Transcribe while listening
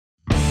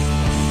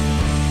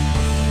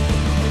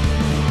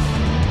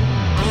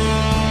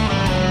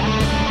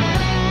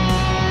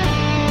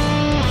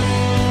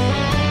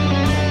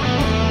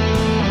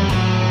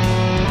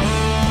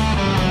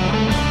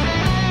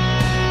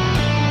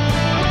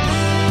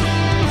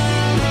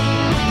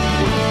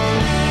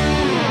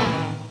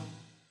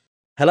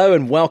Hello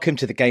and welcome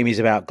to The Game Is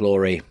About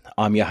Glory.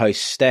 I'm your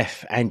host,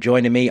 Steph, and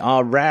joining me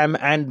are Ram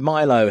and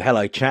Milo.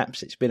 Hello,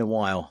 chaps. It's been a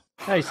while.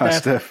 Hey, Steph. Hi,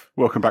 Steph.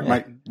 Welcome back,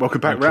 mate. Welcome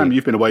back, Ram.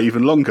 You've been away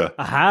even longer.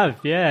 I have,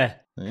 yeah.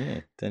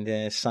 Yeah,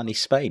 and sunny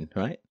Spain,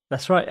 right?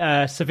 That's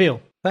right, Seville.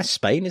 That's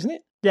Spain, isn't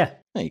it? Yeah.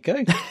 There you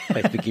go.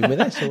 Both begin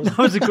with S.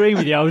 I was agreeing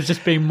with you. I was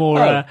just being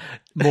more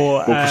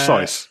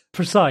Precise.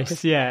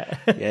 Precise, yeah.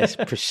 Yes,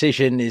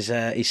 precision is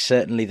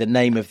certainly the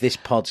name of this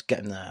pod's.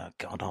 No,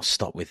 God, I'll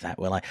stop with that,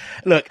 will I?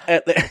 Look,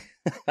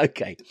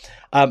 okay.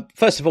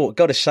 First of all, I've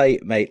got to say,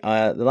 mate,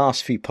 the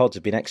last few pods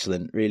have been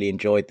excellent. Really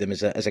enjoyed them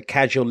as a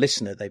casual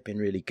listener. They've been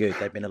really good.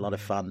 They've been a lot of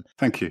fun.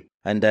 Thank you.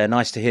 And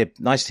nice to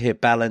hear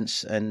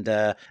balance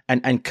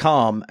and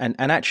calm and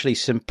actually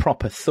some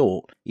proper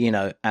thought. You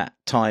know, at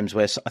times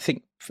where I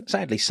think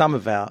sadly some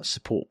of our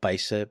support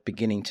base are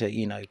beginning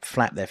to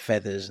flap their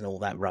feathers and all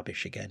that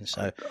rubbish again.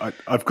 So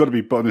I've got to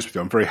be honest with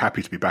you. I'm very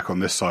happy to be back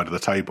on this side of the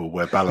table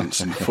where balance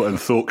and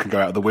thought can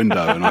go out the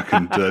window, and I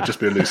can just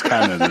be a loose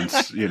cannon and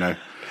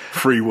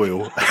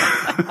freewheel.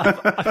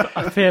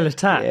 I feel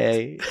attacked.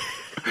 Yeah.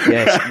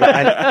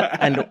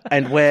 Yes,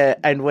 and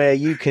where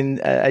you can,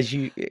 as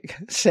you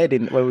said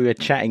when we were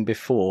chatting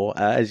before,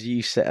 as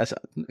you said,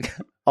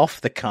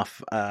 off the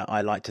cuff,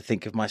 I like to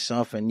think of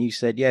myself, and you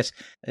said, yes,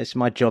 it's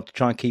my job to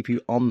try and keep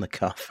you on the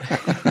cuff,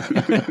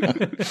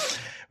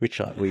 which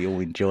we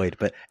all enjoyed.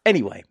 But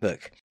anyway,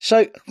 look.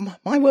 So,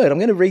 my word, I'm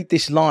going to read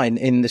this line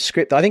in the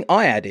script. I think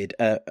I added,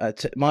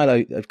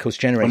 Milo, of course,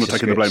 generates. I'm not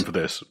taking the blame for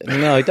this.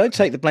 No, don't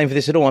take the blame for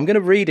this at all. I'm going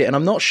to read it, and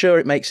I'm not sure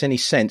it makes any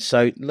sense.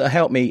 So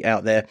help me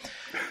out there.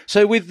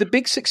 So with the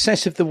big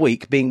success of the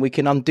week being we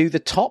can undo the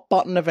top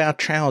button of our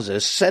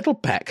trousers, settle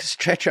back,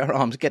 stretch our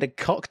arms, get a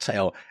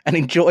cocktail, and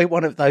enjoy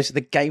one of those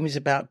The Game Is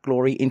About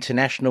Glory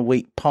International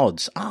Week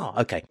pods.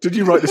 Okay. Did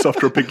you write this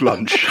after a big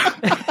lunch?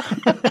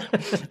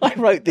 I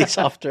wrote this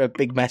after a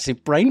big,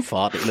 massive brain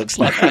fart, it looks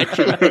like,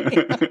 actually.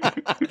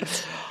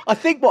 I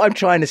think what I'm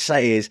trying to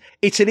say is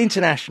it's an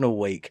international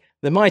week.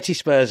 The mighty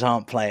Spurs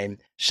aren't playing.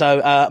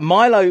 So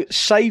Milo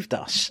saved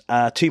us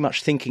too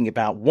much thinking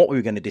about what we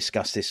were going to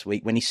discuss this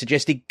week when he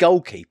suggested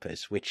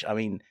goalkeepers, which, I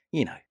mean,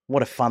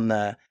 what a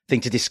fun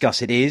thing to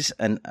discuss it is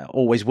and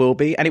always will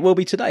be. And it will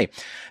be today.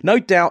 No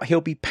doubt he'll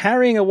be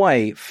parrying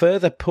away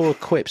further poor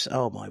quips.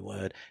 Oh, my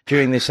word.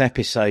 During this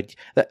episode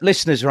that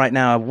listeners right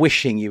now are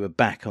wishing you were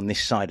back on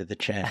this side of the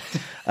chair.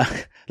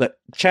 Look,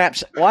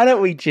 chaps, why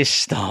don't we just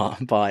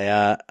start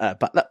by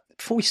but look,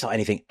 before we start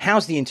anything,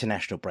 how's the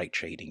international break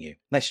treating you?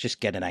 Let's just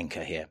get an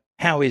anchor here.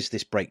 How is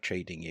this break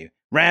treating you?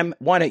 Ram,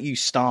 why don't you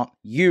start?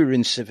 You were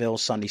in Seville,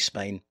 sunny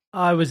Spain.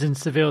 I was in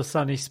Seville,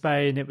 sunny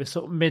Spain. It was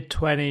sort of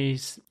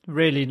mid-20s,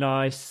 really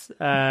nice.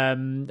 I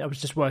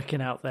was just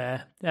working out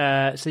there.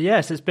 So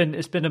yes, it's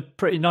been a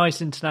pretty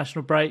nice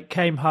international break.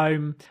 Came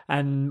home,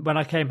 and when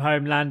I came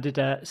home, landed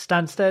at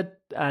Stansted,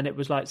 and it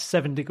was like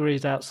 7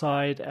 degrees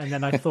outside. And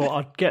then I thought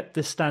I'd get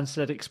the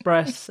Stansted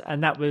Express,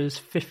 and that was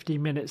 50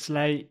 minutes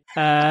late.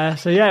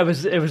 So yeah,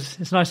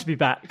 it's nice to be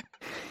back.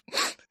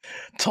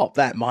 Top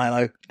that,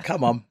 Milo.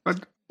 Come on. I've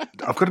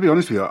got to be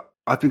honest with you.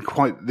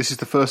 This is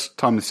the first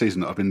time this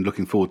season that I've been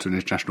looking forward to an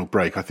international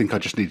break. I think I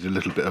just needed a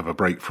little bit of a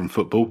break from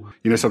football.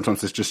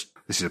 Sometimes this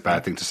is a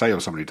bad thing to say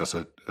on somebody who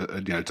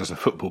does a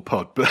football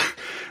pod, but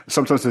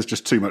sometimes there's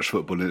just too much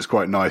football and it's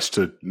quite nice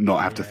to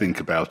not have to think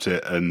about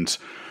it and,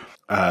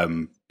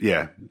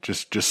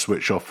 just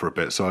switch off for a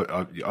bit.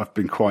 So I've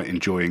been quite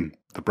enjoying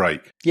the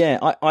break. Yeah,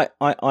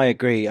 I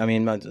agree. I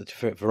mean,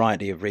 for a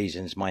variety of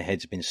reasons, my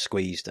head's been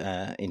squeezed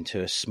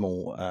into a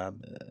small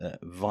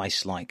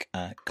vice-like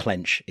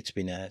clench. It's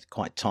been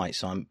quite tight,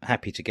 so I'm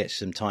happy to get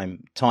some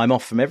time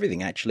off from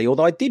everything, actually.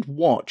 Although I did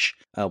watch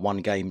one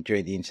game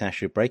during the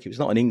international break. It was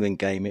not an England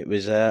game. It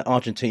was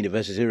Argentina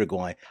versus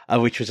Uruguay,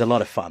 which was a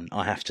lot of fun,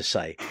 I have to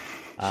say.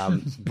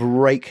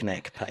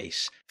 Breakneck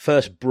pace.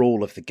 First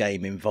brawl of the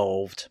game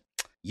involved.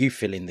 You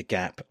fill in the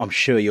gap. I'm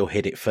sure you'll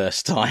hit it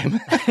first time.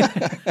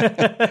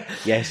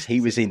 Yes,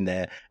 he was in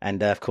there.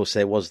 And of course,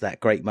 there was that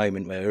great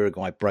moment where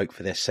Uruguay broke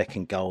for their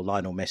second goal.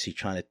 Lionel Messi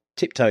trying to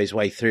tiptoe his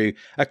way through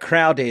a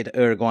crowded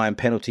Uruguayan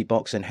penalty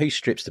box. And who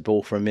strips the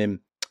ball from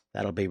him?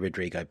 That'll be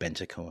Rodrigo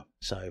Bentancur.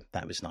 So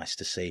that was nice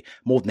to see.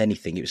 More than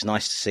anything, it was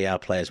nice to see our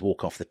players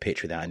walk off the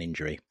pitch without an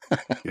injury.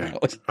 Yeah,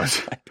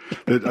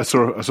 I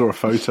saw a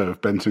photo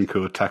of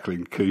Bentancur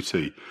tackling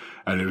Kuti,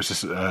 and it was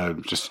just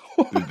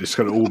it's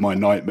kind of all my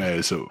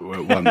nightmares at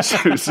once.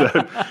 It was,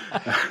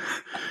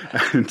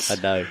 I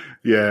know.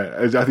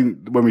 Yeah, I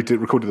think when we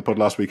recorded the pod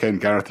last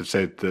weekend, Gareth had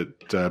said that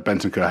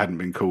Bentancur hadn't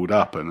been called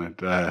up, and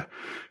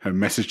had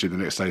messaged him the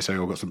next day saying,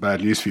 "I've got some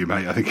bad news for you,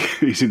 mate. I think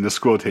he's in the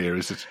squad here."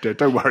 He said,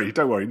 "Don't worry.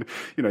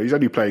 He's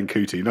only playing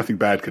Kuti. Nothing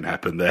bad can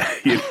happen there."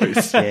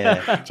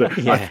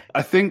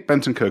 I think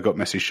Bentancur got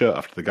Messi's shirt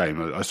after the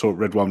game. I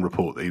read one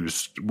report that he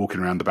was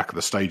walking around the back of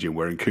the stadium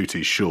wearing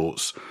Kuti's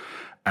shorts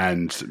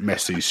and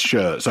Messi's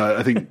shirt. So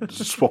I think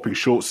swapping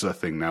shorts is a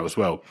thing now as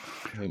well.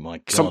 Oh my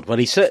God! Well,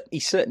 he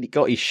certainly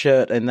got his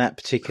shirt in that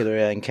particular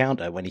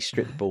encounter when he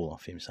stripped the ball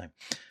off him. So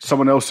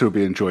someone else who will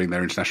be enjoying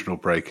their international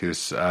break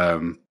is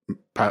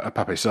Pape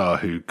Sarr,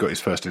 who got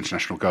his first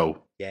international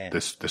goal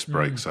this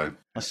break. So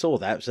I saw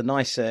that. It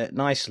was a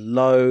nice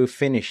low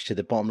finish to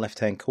the bottom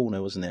left-hand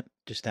corner, wasn't it?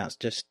 Just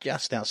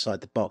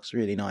outside the box,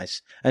 really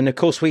nice. And of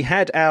course, we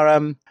had our.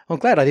 I'm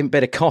glad I didn't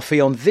bet a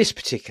coffee on this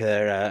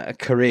particular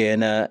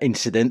Korean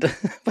incident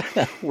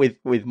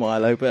with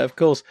Milo. But of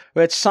course,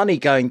 we had Sonny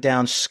going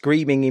down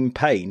screaming in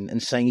pain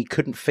and saying he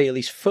couldn't feel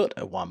his foot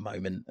at one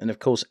moment. And of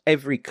course,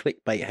 every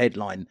clickbait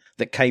headline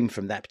that came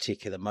from that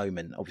particular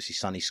moment. Obviously,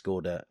 Sonny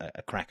scored a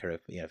cracker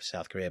for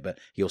South Korea, but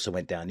he also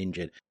went down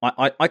injured.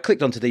 I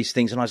clicked onto these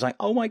things and I was like,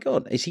 oh my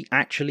God, is he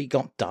actually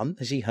got done?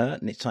 Is he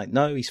hurt? And it's like,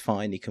 no, he's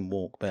fine. He can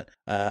walk. But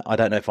I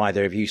don't know if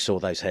either of you saw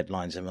those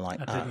headlines and were like,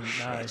 oh,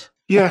 shit.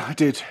 Yeah, I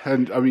did.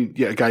 And I mean,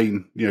 yet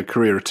again,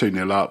 Korea are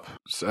 2-0 up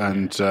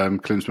and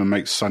Klinsmann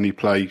makes Sonny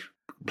play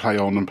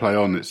on and play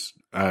on. It's,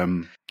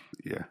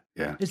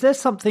 yeah. Is there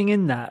something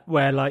in that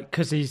where, like,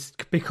 because he's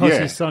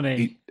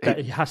Sonny, that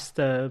he has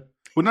to...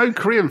 Well, no,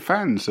 Korean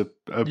fans are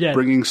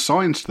bringing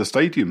signs to the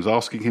stadiums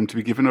asking him to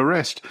be given a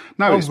rest.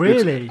 No,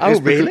 really? Really?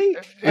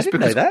 I didn't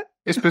know that.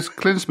 It's because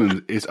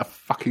Klinsmann is a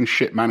fucking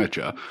shit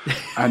manager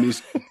and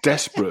is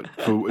desperate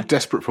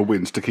for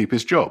wins to keep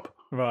his job.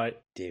 Right.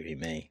 Deary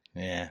me.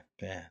 Yeah.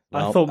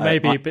 Well, I thought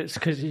maybe it's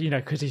because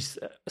he's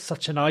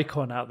such an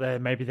icon out there.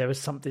 Maybe there was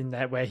something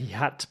there where he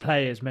had to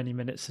play as many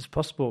minutes as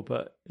possible.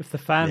 But if the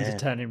fans are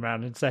turning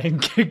around and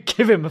saying,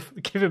 "Give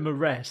him a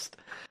rest,"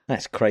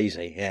 that's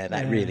crazy. Yeah,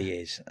 that really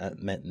is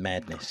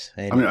madness.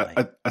 Anyway. I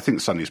mean, I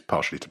think Sonny's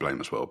partially to blame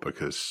as well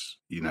because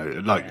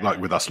like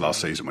with us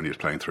last season when he was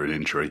playing through an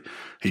injury,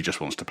 he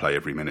just wants to play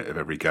every minute of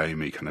every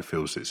game. He kind of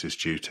feels it's his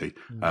duty.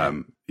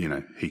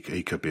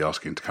 He could be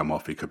asking to come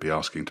off. He could be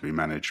asking to be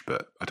managed,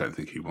 but I don't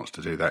think he wants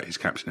to do that. He's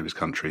captain of his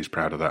country. He's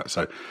proud of that.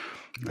 So,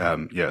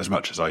 as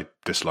much as I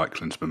dislike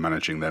Klinsmann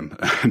managing them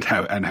and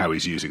how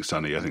he's using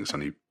Sonny, I think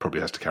Sonny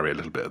probably has to carry a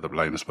little bit of the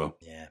blame as well.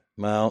 Yeah.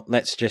 Well,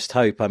 let's just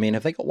hope. I mean,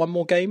 have they got one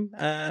more game?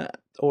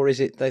 Or is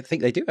it, they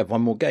think they do have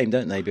one more game,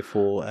 don't they,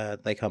 before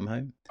they come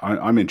home?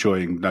 I'm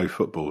enjoying no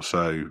football,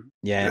 so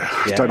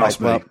don't ask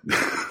me. Well,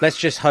 let's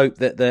just hope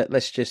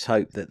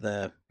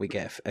that we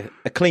get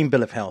a clean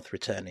bill of health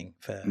returning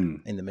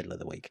in the middle of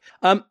the week.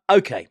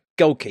 Okay,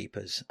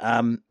 goalkeepers.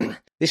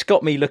 This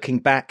got me looking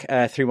back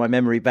through my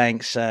memory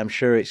banks. I'm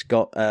sure it's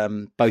got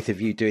both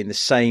of you doing the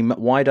same.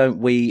 Why don't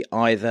we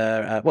why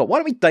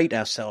don't we date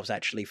ourselves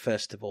actually,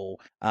 first of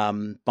all,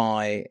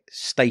 by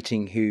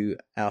stating who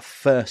our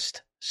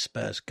first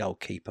Spurs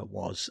goalkeeper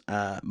was.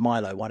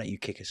 Milo, why don't you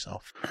kick us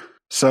off?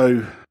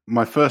 So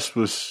my first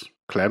was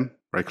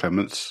Ray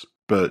Clements,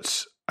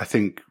 but I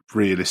think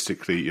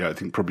realistically, I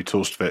think probably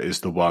Torstvedt is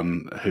the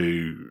one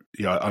who,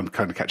 I'm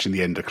kind of catching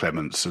the end of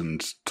Clements,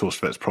 and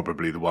Torstvedt's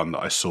probably the one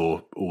that I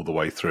saw all the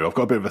way through. I've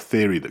got a bit of a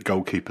theory that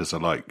goalkeepers are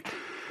like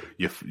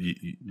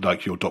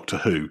your Doctor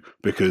Who,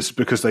 because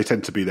they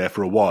tend to be there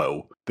for a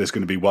while. There's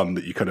going to be one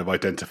that you kind of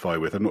identify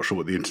with. I'm not sure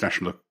what the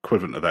international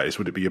equivalent of that is.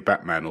 Would it be a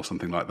Batman or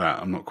something like that?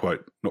 I'm not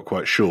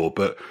quite sure.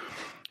 But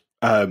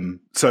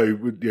so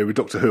with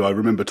Doctor Who, I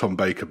remember Tom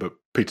Baker, but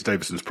Peter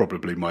Davison's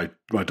probably my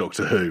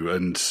Doctor Who,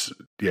 and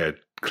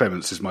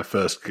Clements is my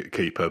first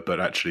keeper, but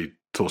actually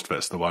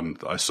Torstvedt's the one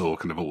that I saw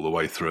kind of all the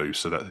way through,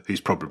 so that he's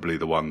probably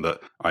the one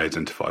that I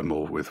identify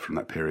more with from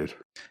that period.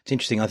 It's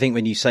interesting. I think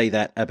when you say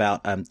that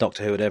about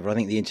Doctor Who or whatever, I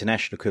think the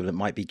international equivalent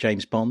might be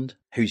James Bond.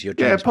 Who's your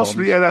James Bond? Yeah,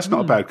 possibly. Yeah, that's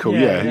not a bad call.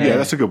 Yeah,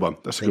 that's a good one.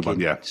 That's a good one.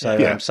 Yeah.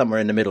 So somewhere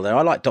in the middle there.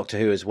 I like Doctor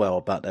Who as well,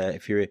 but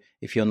if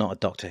you're not a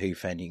Doctor Who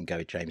fan, you can go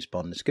with James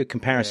Bond. It's a good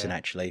comparison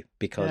actually,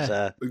 because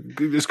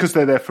it's because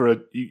they're there for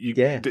it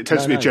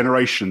tends to be a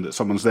generation that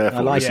someone's there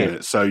for, isn't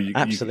it? So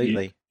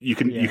absolutely, you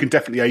can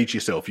definitely age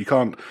yourself. You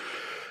can't.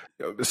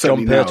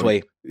 John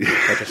Pertwee.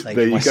 I just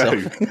there you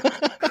myself. Go.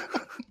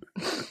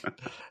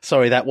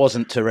 Sorry, that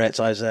wasn't Tourette's.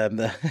 I was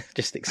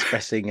just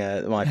expressing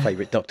my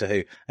favourite Doctor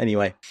Who.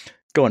 Anyway,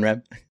 go on,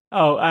 Rem.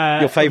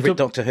 Your favourite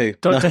Doctor Who?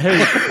 Doctor Who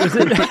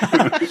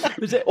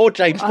was it? Or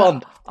James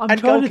Bond? I'm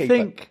trying to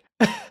think.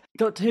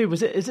 Doctor Who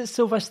was it? Is it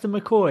Sylvester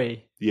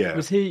McCoy? Yeah,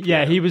 was he?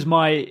 Yeah, he was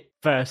my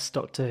first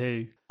Doctor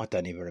Who. I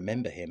don't even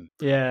remember him.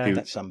 Yeah,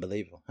 that's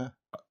unbelievable. Huh?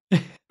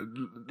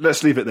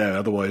 Let's leave it there,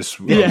 otherwise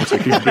we'll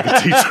take a bigger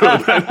detour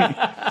then.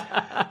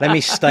 Let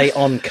me stay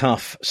on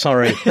cuff.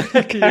 Sorry.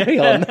 Carry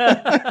on.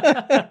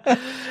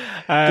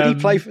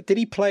 Did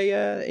he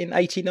play in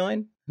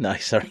 89? No,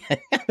 sorry.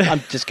 I'm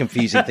just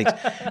confusing things.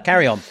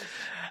 Carry on.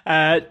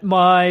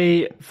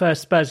 My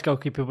first Spurs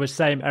goalkeeper was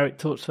Eric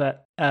Torstvedt.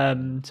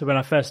 So when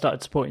I first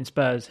started supporting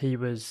Spurs, he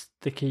was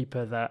the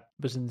keeper that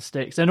was in the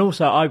sticks, and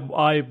also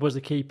I was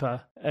a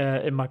keeper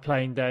in my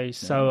playing days.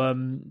 So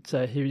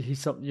he's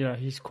something,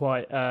 he's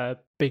quite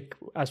big,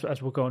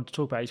 as we'll go on to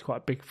talk about. He's quite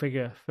a big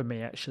figure for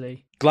me,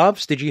 actually.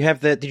 Gloves? Did you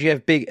have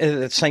big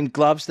the same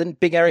gloves? Then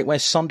Big Eric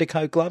wears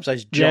Sondico gloves,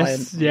 those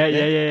giant. Yes.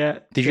 Yeah.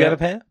 Did you have a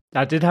pair?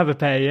 I did have a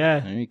pair,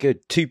 yeah. Very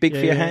good. Too big for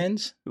your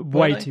hands?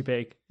 Way too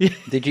big.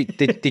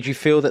 Did you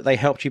feel that they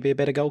helped you be a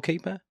better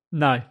goalkeeper?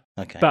 No.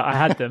 Okay. But I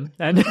had them.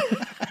 And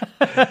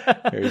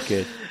Very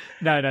good.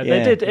 No,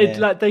 they did.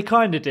 Like they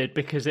kind of did,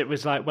 because it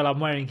was like, well, I'm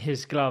wearing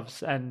his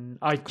gloves, and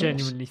I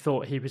genuinely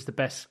thought he was the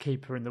best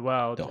keeper in the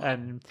world.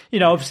 And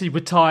obviously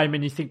with time,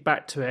 and you think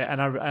back to it,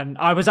 and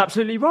I was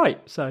absolutely right.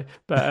 So,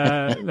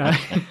 but no.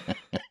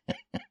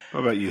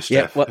 What about you,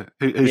 Steph?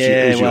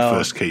 Who's your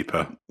first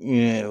keeper?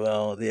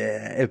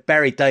 If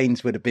Barry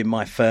Daines would have been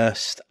my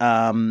first,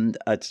 I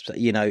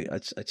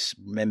just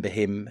remember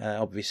him,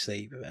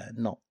 obviously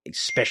not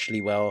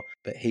especially well,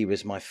 but he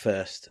was my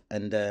first.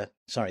 And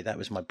sorry, that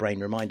was my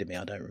brain reminded me.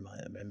 I don't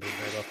remember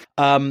very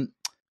well.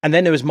 And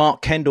then there was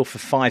Mark Kendall for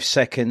 5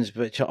 seconds,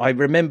 which I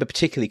remember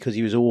particularly because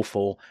he was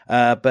awful.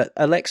 But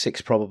Alexis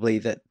probably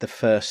the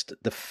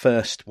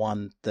first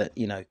one that,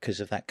 because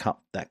of that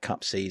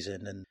cup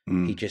season,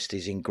 and he just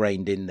is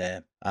ingrained in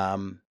there.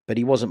 But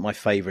he wasn't my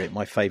favourite.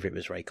 My favourite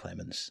was Ray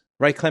Clemence.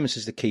 Ray Clemence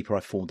is the keeper I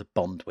formed a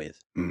bond with.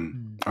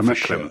 I met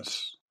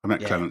Clemence. I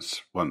met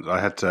Clemence once. I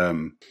had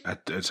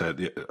obviously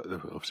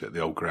at the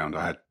old ground.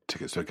 I had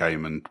tickets to a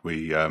game, and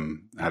we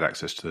had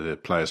access to the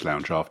players'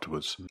 lounge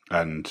afterwards.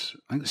 And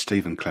I think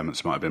Stephen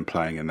Clemence might have been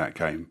playing in that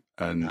game,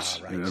 and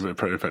in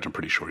fact, I'm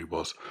pretty sure he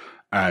was.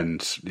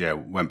 And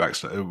went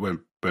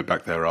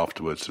back there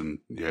afterwards, and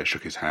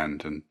shook his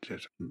hand. And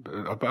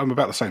I'm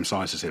about the same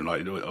size as him,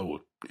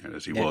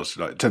 as he was,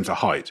 like in terms of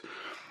height.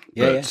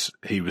 But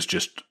he was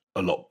just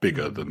a lot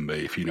bigger than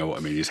me, if you know what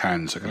I mean. His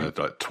hands are kind of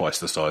like twice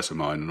the size of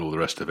mine, and all the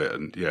rest of it.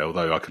 And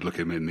although I could look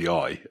him in the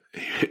eye,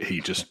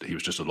 he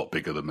was just a lot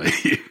bigger than me.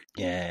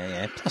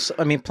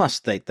 Plus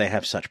they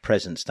have such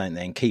presence, don't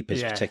they? And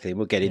keepers particularly.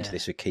 We'll get into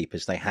this with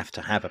keepers. They have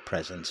to have a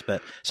presence.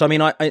 But so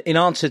in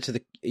answer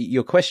to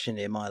your question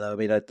here, Milo,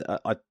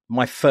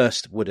 my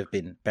first would have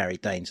been Barry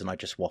Daines, and I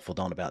just waffled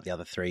on about the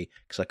other three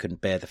because I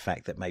couldn't bear the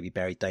fact that maybe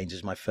Barry Daines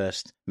is my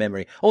first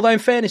memory. Although in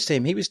fairness to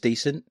him, he was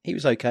decent. He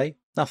was okay.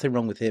 Nothing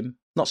wrong with him.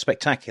 Not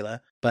spectacular,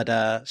 but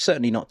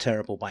certainly not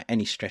terrible by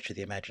any stretch of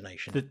the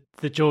imagination.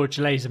 The George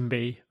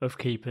Lazenby of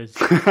keepers.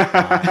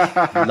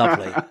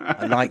 Lovely.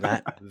 I like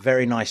that.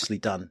 Very nicely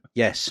done.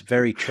 Yes,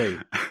 very true.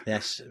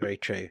 Yes, very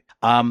true.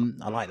 I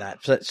like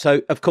that.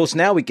 So of course,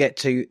 now we get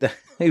to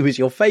who was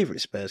your favourite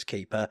Spurs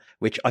keeper,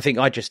 which I think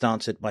I just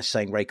answered by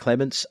saying Ray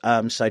Clemence.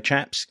 So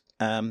chaps,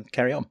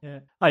 carry on.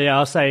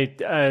 I'll say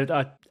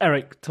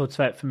Eric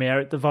Tortvedt for me.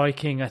 Eric the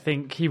Viking. I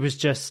think he was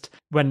just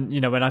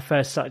when I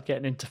first started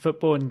getting into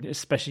football, and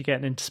especially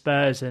getting into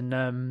Spurs, and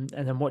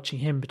then watching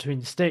him between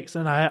the sticks,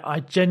 and I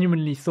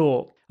genuinely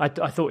thought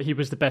I thought he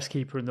was the best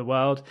keeper in the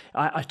world.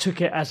 I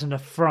took it as an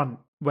affront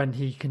when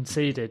he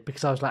conceded,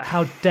 because I was like,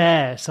 how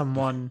dare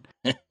someone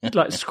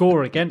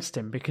score against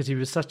him, because he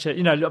was such a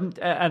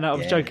and I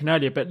was joking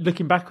earlier, but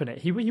looking back on it,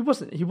 he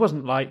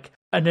wasn't like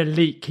an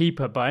elite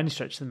keeper by any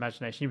stretch of the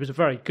imagination. He was a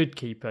very good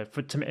keeper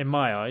in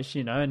my eyes,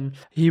 and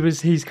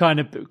he's kind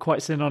of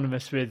quite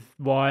synonymous with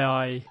why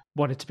I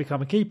wanted to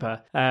become a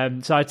keeper.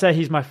 So I'd say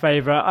he's my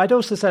favourite. I'd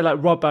also say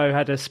Robbo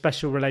had a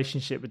special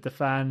relationship with the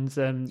fans.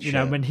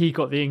 When he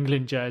got the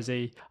England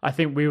jersey, I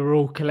think we were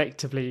all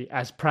collectively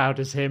as proud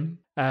as him.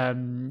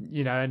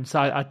 And so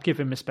I'd give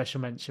him a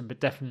special mention, but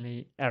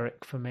definitely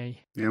Eric for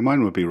me. Yeah,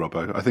 mine would be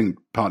Robbo. I think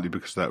partly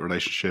because of that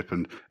relationship,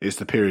 and it's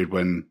the period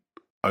when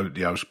I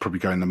was probably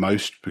going the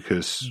most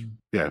because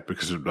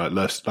of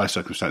life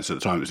circumstances at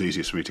the time. It was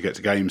easiest for me to get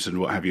to games and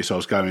what have you. So I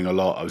was going a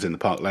lot. I was in the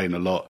Park Lane a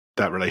lot.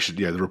 That relation,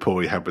 the rapport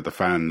we had with the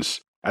fans,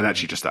 and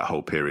actually just that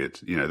whole period,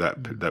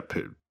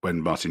 that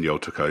when Martin Jol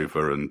took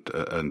over, and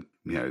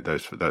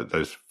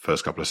those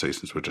first couple of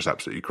seasons were just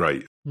absolutely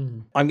great.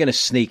 I'm going to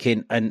sneak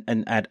in and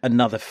add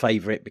another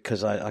favourite,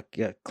 because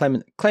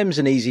Clem's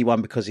an easy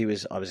one because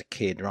I was a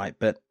kid, right?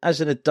 But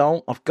as an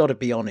adult, I've got to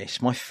be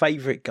honest, my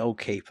favourite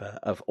goalkeeper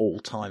of all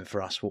time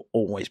for us will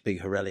always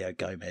be Aurelio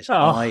Gomez.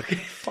 I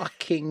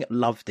fucking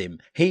loved him.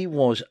 He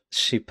was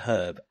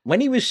superb. When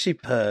he was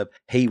superb,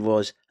 he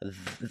was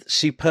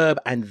superb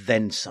and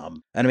then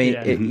some. And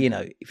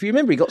if you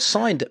remember, he got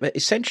signed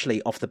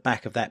essentially off the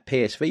back of that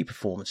PSV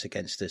performance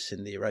against us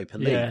in the Europa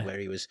League, where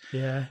he was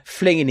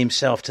flinging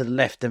himself to the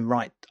left and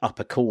right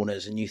upper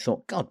corners, and you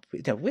thought, God,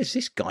 where's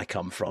this guy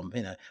come from?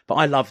 But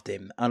I loved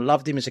him. I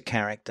loved him as a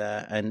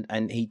character,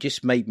 and he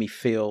just made me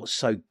feel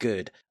so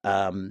good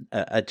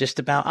just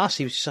about us.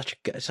 He was such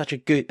a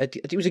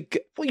good. He was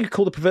what you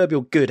call the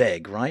proverbial good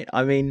egg, right?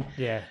 And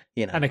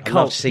a cult. I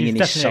love singing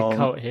his song. A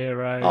cult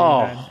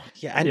hero.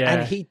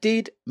 And he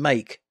did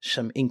make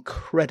some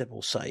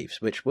incredible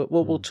saves, which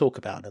we'll talk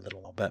about in a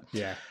little while. But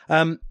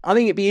I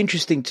think it'd be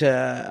interesting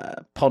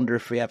to ponder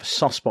if we have a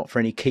soft spot for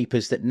any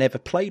keepers that never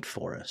played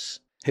for us.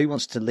 Who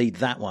wants to lead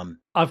that one?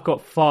 I've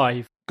got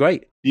 5.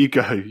 Great. You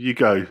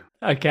go.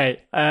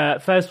 Okay.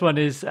 First one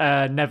is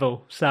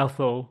Neville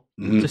Southall.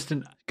 Just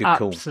an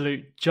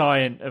absolute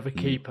giant of a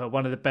keeper,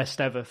 one of the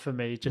best ever for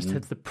me. Just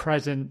had the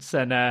presence,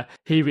 and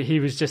he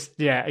was just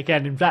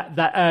again in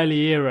that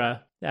early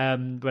era.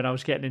 When I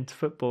was getting into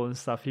football and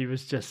stuff, he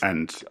was just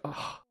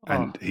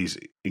and he's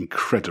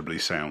incredibly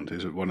sound.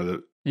 He's one of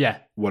the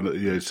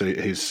so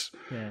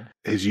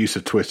his use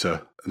of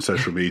Twitter and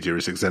social media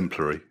is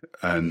exemplary,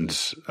 and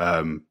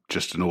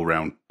just an all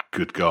round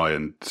good guy,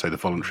 and say the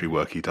voluntary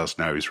work he does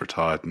now. He's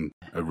retired and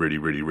a really,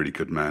 really, really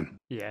good man.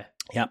 Yeah.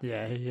 Yep.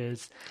 Yeah, he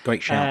is.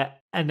 Great shout.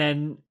 And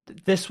then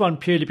this one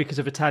purely because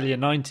of Italia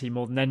 90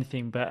 more than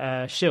anything, but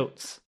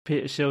Schiltz,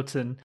 Peter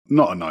Shilton.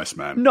 Not a nice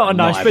man. Not a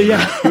nice, but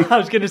yeah, I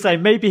was going to say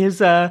maybe his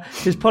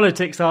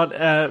politics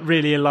aren't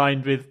really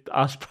aligned with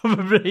us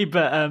probably,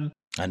 but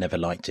I never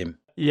liked him.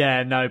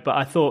 Yeah, no, but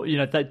I thought,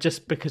 that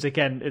just because,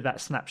 again, that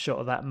snapshot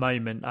of that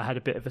moment, I had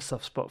a bit of a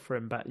soft spot for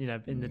him back,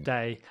 in the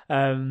day.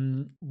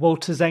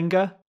 Walter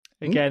Zenga,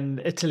 again,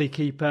 Italy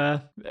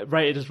keeper,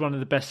 rated as one of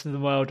the best in the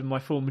world in my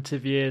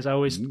formative years. I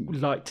always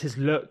liked his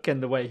look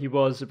and the way he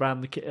was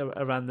around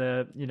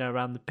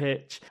the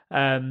pitch.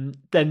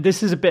 Then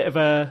this is a bit of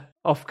a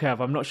off curve.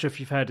 I'm not sure if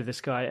you've heard of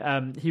this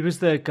guy. He was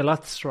the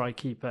Galatasaray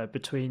keeper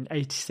between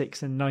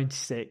 86 and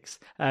 96.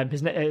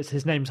 His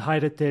name's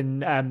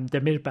Hayrettin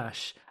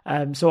Demirbaş.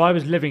 So I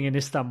was living in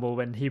Istanbul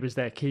when he was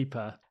their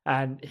keeper,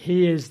 and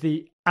he is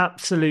the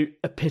absolute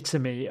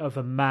epitome of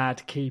a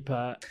mad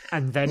keeper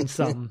and then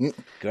some.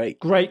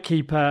 Great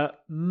keeper,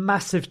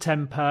 massive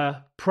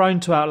temper,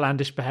 prone to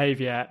outlandish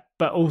behaviour,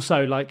 but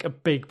also like a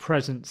big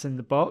presence in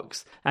the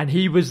box. And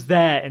he was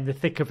there in the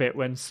thick of it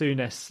when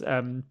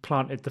Souness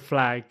planted the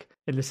flag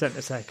in the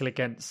centre circle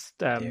against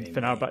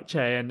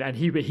Fenerbahce, and I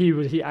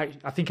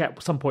think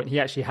at some point he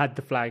actually had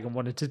the flag and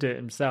wanted to do it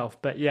himself.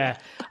 But yeah,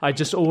 I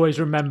just always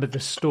remember the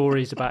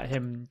stories about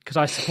him because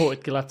I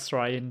supported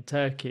Galatasaray in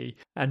Turkey,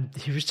 and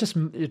he was just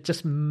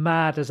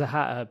mad as a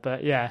hatter.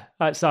 But yeah,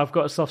 so I've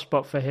got a soft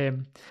spot for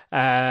him.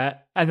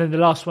 And then the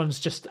last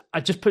one's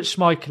I just put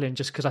Schmeichel in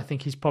just because I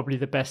think he's probably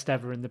the best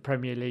ever in the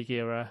Premier League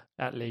era,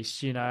 at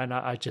least, and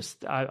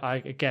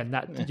I again,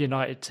 that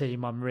United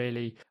team, I'm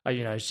really,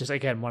 it's just,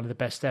 again, one of the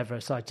best ever.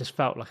 So I just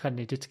felt like I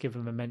needed to give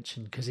him a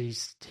mention because he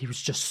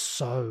was just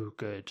so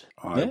good.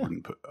 I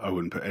wouldn't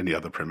put any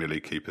other Premier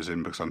League keepers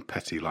in because I'm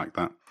petty like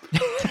that.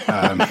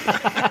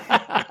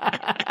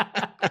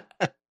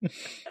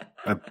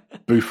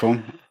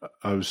 Buffon,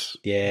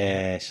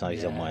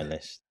 he's on my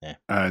list. Yeah,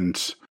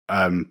 and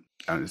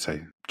I'd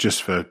say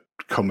just for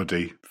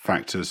comedy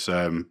factors,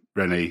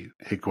 René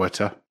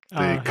Higuita,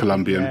 the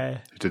Colombian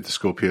who did the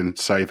Scorpion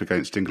save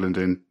against England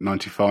in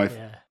 '95.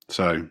 Yeah.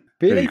 So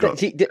really,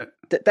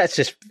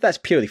 that's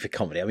purely for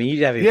comedy. I mean,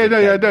 you'd have him.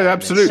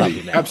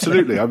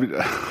 Absolutely. I mean,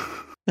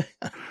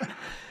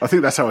 I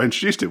think that's how I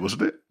introduced it,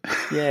 wasn't it?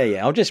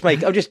 Yeah. I'll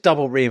just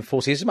double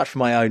reinforce it. It's much for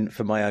my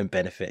own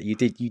benefit. You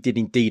did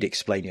indeed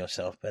explain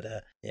yourself, but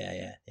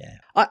yeah.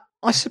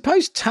 I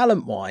suppose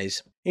talent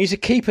wise, he's a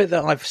keeper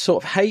that I've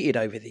sort of hated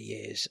over the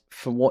years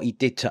for what he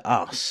did to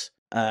us.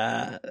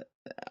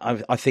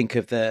 I think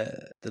of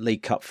the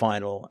League Cup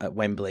final at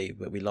Wembley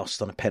where we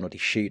lost on a penalty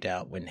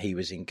shootout when he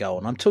was in goal.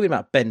 And I'm talking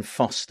about Ben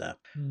Foster.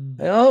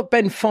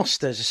 Ben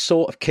Foster's a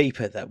sort of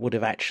keeper that would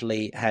have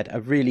actually had a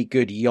really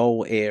good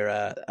Yol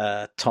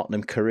era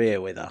Tottenham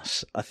career with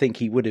us. I think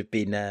he would have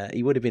been a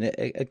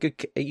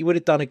good. He would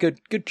have done a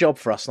good job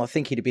for us, and I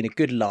think he'd have been a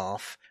good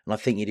laugh, and I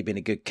think he'd have been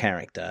a good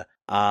character.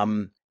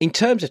 In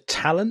terms of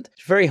talent,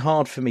 it's very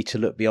hard for me to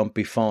look beyond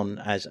Buffon,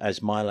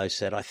 as Milo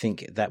said. I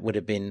think that would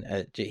have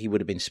been he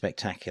would have been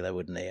spectacular,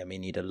 wouldn't he? I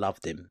mean, you'd have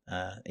loved him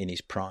in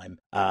his prime.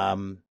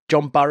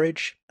 John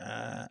Burridge,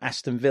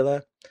 Aston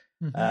Villa,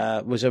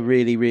 was a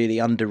really, really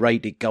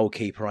underrated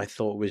goalkeeper. I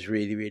thought was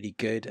really, really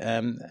good.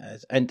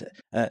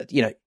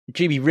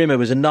 Jimmy Rimmer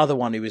was another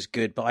one who was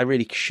good, but I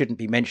really shouldn't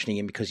be mentioning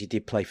him because he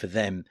did play for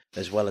them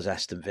as well as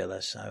Aston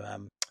Villa.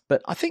 So,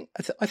 but I think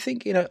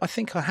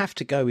I have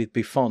to go with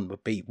Buffon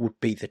would be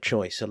the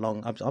choice.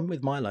 I'm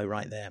with Milo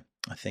right there.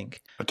 I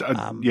think. I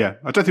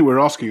don't think we're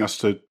asking us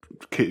to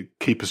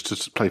keep us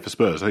to play for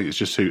Spurs. I think it's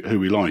just who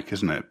we like,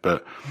 isn't it?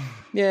 But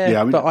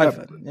I mean, but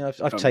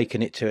I've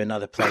taken it to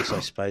another place, I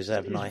suppose,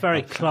 haven't I? He's a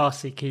very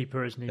classy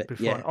keeper, isn't he?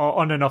 Buffon,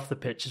 on and off the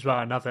pitch as well.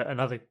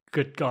 Another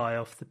good guy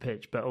off the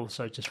pitch, but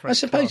also just very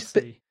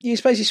classy. I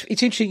suppose it's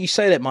interesting you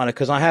say that, Milo,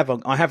 because I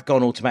have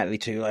gone automatically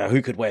to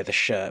who could wear the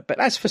shirt. But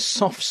as for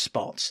soft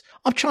spots,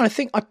 I'm trying to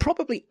think. I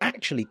probably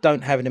actually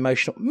don't have an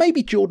emotional.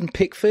 Maybe Jordan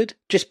Pickford,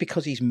 just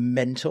because he's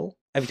mental.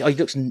 He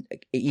looks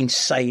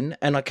insane,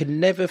 and I can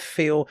never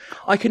feel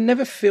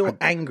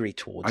angry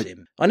towards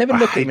him. I never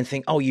look at him and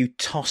think, "Oh, you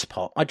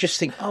tosspot." I just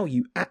think, "Oh,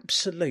 you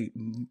absolute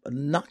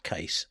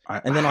nutcase,"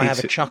 and then I have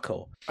a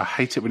chuckle. I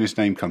hate it when his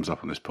name comes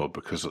up on this pod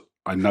because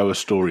I know a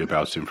story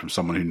about him from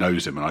someone who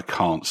knows him, and I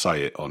can't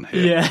say it on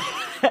here. Yeah,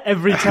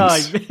 every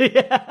time,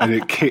 and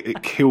it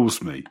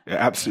kills me. It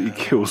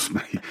absolutely kills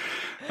me,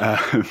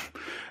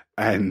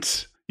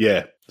 and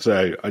yeah.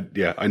 So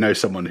I know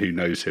someone who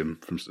knows him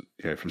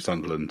from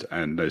Sunderland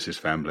and knows his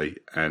family,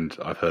 and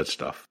I've heard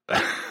stuff.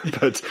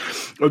 But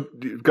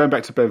going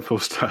back to Ben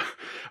Foster,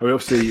 I mean,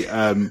 obviously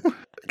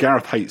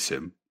Gareth hates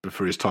him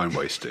for his time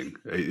wasting.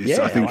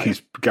 I think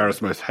he's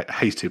Gareth's most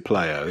hated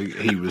player.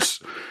 He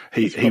was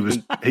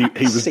dancing.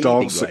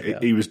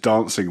 Right, he was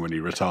dancing when he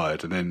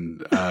retired, and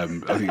then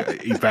I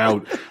think he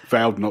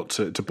vowed not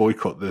to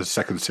boycott the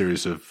second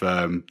series of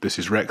This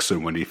Is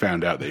Wrexham when he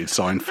found out that he'd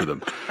signed for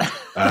them.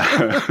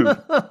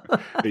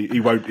 He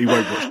won't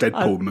watch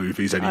Deadpool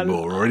movies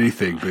anymore or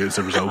anything, but it's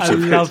a result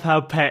of it.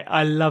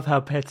 I love how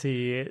petty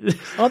he is.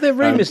 Are there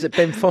rumours that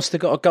Ben Foster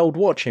got a gold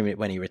watch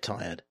when he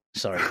retired?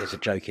 Sorry, there's a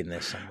joke in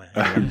there somewhere.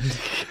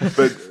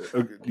 But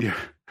yeah,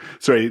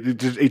 sorry,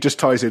 he just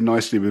ties in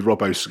nicely with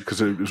Robbo,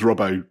 because it was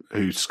Robbo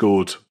who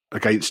scored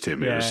against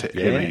him. It was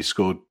him, he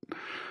scored.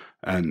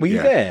 And were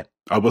you there?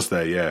 I was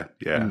there.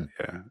 Yeah.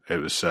 It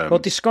was. Well,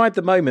 describe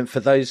the moment for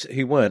those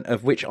who weren't,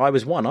 of which I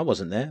was one. I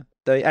wasn't there.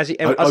 As it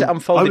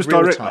unfolded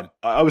real time.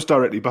 I was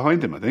directly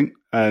behind him, I think,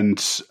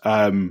 and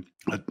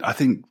I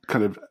think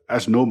kind of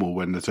as normal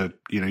when there's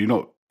you're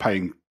not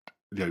paying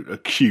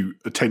acute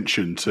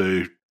attention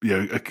to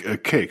a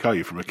kick, are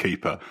you, from a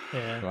keeper?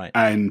 Yeah. Right.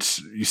 And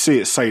you see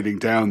it sailing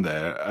down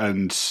there,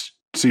 and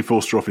see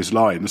Forster off his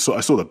line. So I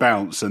saw the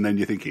bounce, and then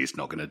you think he's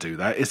not going to do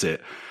that, is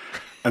it?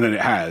 And then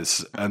it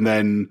has, and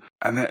then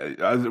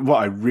what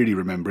I really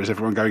remember is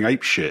everyone going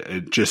apeshit,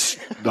 and just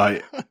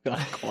like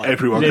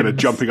everyone kind of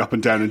jumping up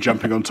and down and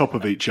jumping on top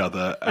of each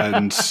other,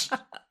 and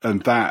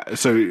that.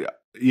 So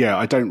yeah,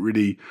 I don't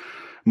really.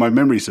 My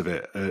memories of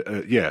it,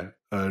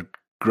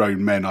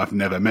 grown men I've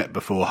never met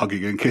before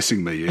hugging and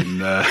kissing me,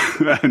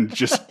 and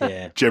just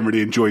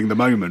generally enjoying the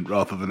moment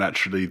rather than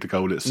actually the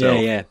goal itself.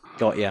 Yeah,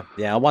 got you.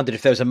 Yeah, I wondered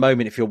if there was a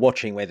moment, if you're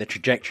watching, where the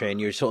trajectory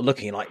and you're sort of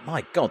looking like,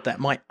 my God,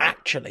 that might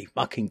actually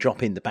fucking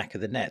drop in the back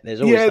of the net.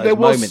 There's always those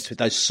moments with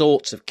those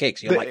sorts of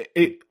kicks. You're like,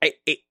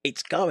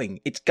 it's going.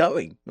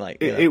 Like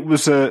it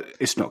was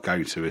it's not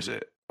going to, is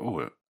it?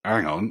 Oh,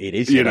 hang on, it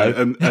is.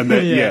 And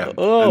then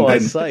I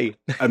say,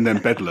 and then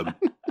Bedlam.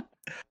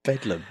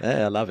 Bedlam.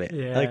 Yeah, I love it.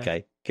 Yeah.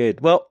 Okay,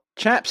 good. Well,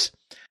 chaps,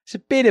 it's a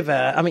bit of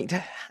a, I mean,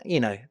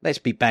 let's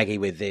be baggy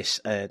with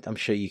this. I'm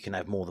sure you can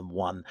have more than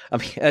one. I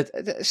mean,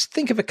 let's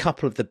think of a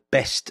couple of the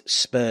best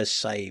Spurs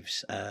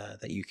saves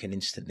that you can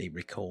instantly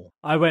recall.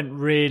 I went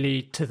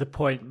really to the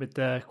point with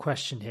the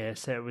question here.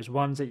 So it was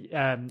ones that,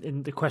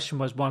 the question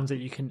was ones that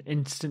you can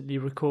instantly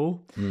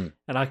recall. And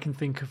I can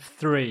think of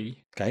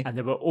three. Okay. And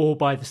they were all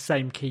by the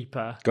same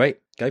keeper. Great.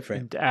 Go for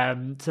it.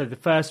 And, so the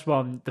first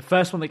one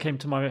that came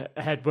to my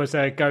head was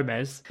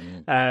Gomez,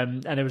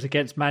 and it was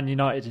against Man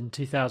United in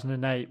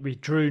 2008. We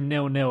drew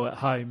 0-0 at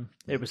home.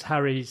 It was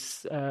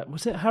Harry's.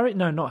 Was it Harry?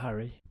 No, not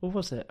Harry. What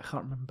was it? I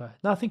can't remember.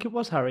 No, I think it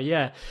was Harry.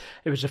 Yeah,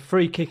 it was a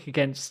free kick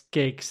against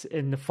Giggs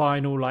in the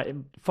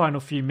final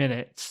few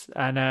minutes,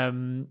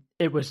 and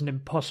it was an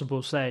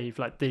impossible save.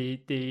 Like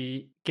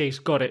the Giggs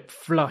got it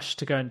flush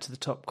to go into the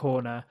top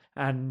corner,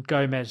 and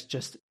Gomez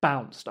just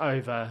bounced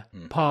over,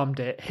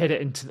 palmed it, hit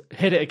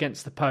it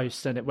against the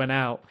post, and it went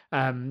out.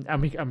 And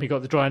we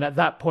got the draw. And at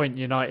that point,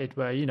 United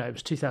were, it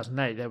was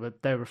 2008.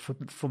 They were a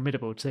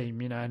formidable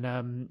team,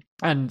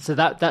 and so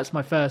that's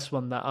my first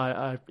one that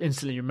I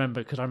instantly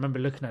remember, because I remember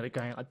looking at it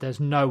going, there's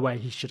no way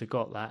he should have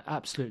got that.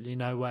 Absolutely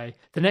no way.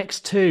 The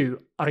next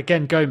two are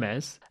again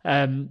Gomez.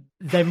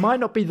 They might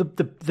not be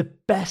the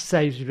best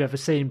saves we've ever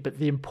seen, but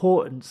the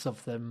importance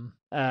of them,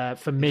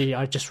 for me,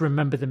 I just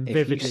remember them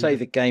vividly. If you say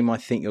the game I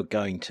think you're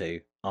going to,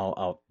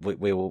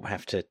 we will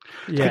have to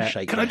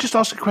shake. Can I just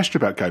ask a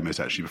question about Gomez,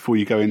 actually, before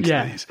you go into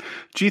these?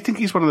 Do you think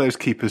he's one of those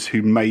keepers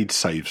who made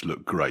saves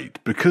look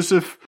great because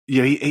of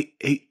he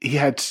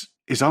had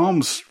his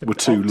arms were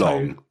too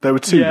long? They were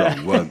too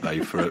long, weren't they,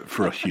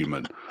 for a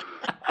human?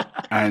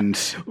 And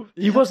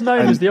he was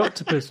known as the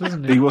octopus,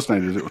 wasn't he? He was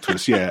known as the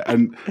octopus, yeah.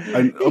 And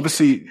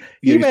obviously,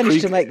 you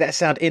managed to make that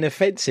sound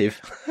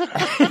inoffensive.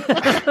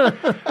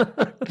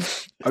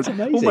 It's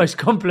amazing. Almost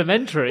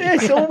complimentary. Yeah,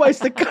 it's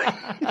almost the.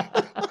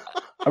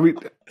 I mean,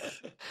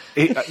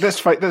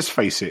 let's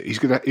face it. He's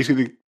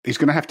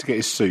gonna have to get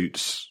his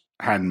suits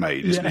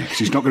handmade, isn't he? Because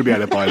he's not going to be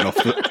able to buy it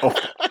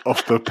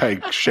off the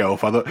peg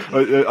shelf,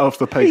 off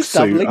the peg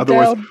suit.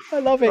 Otherwise, I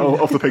love it.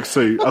 Off the peg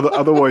suit.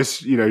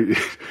 Otherwise,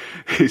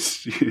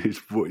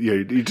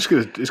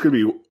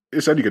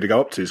 it's only going to go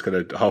up to kind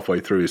of halfway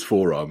through his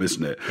forearm,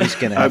 isn't it? He's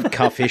going to have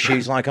cuff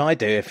issues like I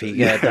do if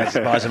he buys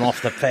them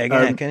off the peg.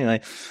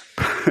 Anyway,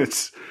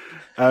 but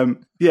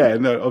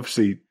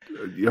obviously,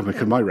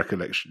 because my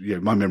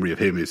recollection, my memory of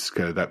him is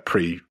kind of that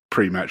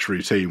pre-match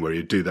routine where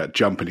he'd do that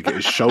jump and he'd get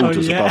his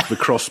shoulders above the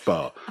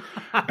crossbar,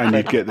 and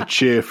you'd get the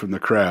cheer from the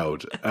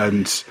crowd.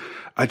 And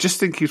I just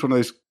think he's one of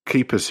those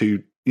keepers who,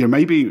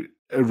 maybe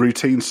a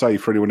routine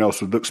save for anyone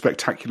else would look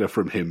spectacular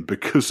from him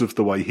because of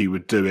the way he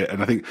would do it.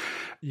 And I think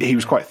he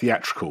was quite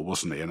theatrical,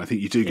 wasn't he? And I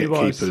think you do get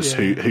keepers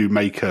who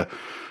make a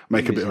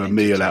bit of a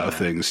meal out of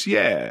things.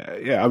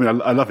 Yeah. I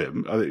mean, I love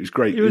him. I think he's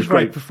great. He was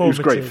great performative. It was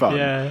great fun.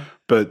 Yeah.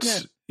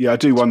 But I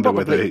do wonder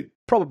whether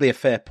probably a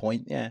fair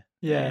point. Yeah.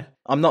 Yeah.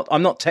 I'm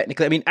not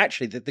technically. I mean,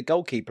 actually, the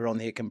goalkeeper on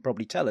here can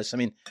probably tell us. I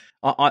mean,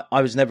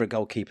 I was never a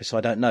goalkeeper, so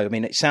I don't know. I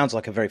mean, it sounds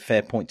like a very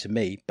fair point to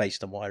me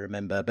based on what I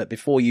remember. But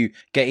before you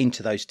get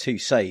into those two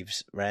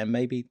saves, Ram,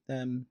 maybe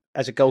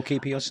as a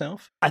goalkeeper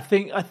yourself? I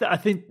think,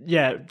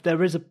 yeah,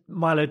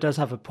 Milo does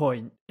have a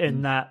point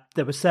in that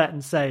there were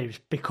certain saves,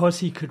 because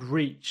he could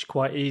reach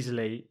quite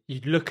easily,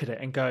 you'd look at it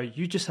and go,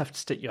 you just have to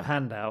stick your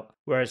hand out.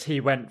 Whereas he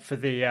went for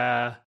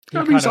the...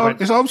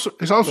 his arms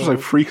were so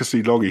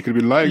freakishly long, he could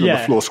have been laying on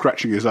the floor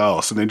scratching his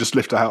arse and then just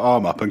lift our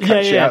arm up and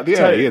catch it out the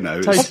air, you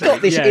know. I've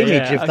got this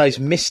image of those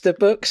Mr.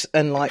 books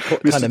and like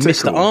kind of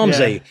Mr.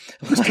 Armsy.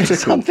 Mr. Tickle.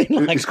 Something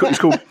like he's called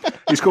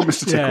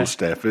Mr. Tickle,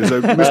 Steph.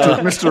 So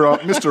Mr.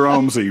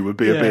 Armsy would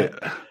be a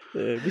bit...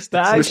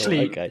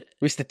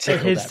 Mr.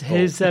 Tickle,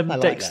 his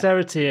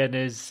dexterity and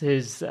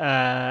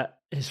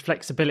his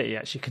flexibility,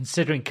 actually,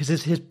 considering, because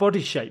his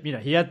body shape, you know,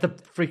 he had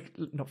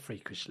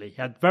he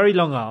had very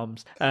long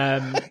arms,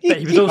 but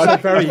he was also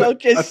very... Well,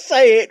 just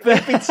say it.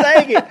 We've been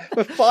saying it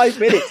for 5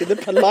 minutes in the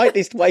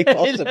politest way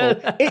possible.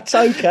 It's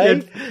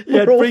okay. He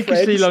had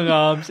freakishly long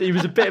arms. He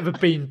was a bit of a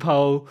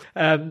beanpole.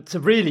 So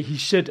really, he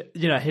should,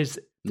 you know, his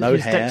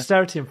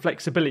dexterity and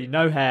flexibility,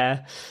 no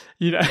hair,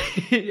 you know,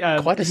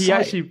 quite a sight.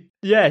 Actually...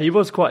 Yeah, he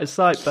was quite a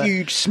sight. But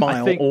huge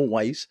smile,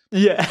 always.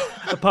 Yeah,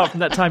 apart from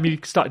that time he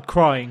started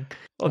crying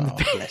on the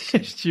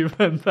pitch. Do you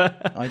remember?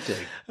 I do.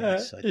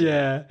 Yes, I do.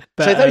 Yeah.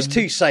 But, so those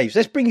two saves,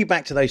 let's bring you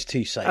back to those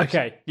two saves.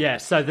 Okay, yeah.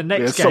 So the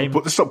next game...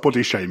 Let's stop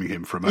body shaming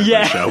him for a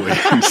moment, shall we?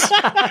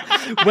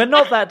 We're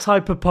not that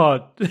type of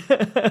pod.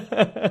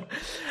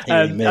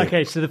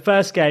 Okay, so the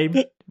first game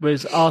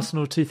was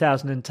Arsenal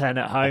 2010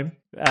 at home.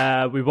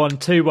 We won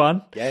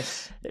 2-1.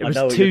 Yes. It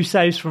was two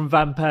saves from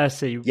Van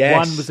Persie. Yes.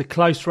 One was a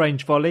close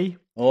range volley.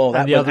 Oh,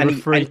 and the other a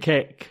free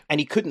kick. And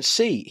he couldn't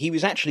see. He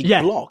was actually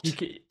blocked.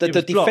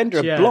 The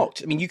defender had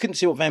blocked. I mean, you couldn't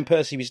see what Van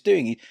Persie was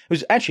doing. It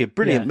was actually a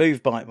brilliant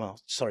move by... Well,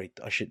 sorry,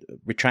 I should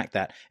retract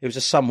that. It was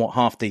a somewhat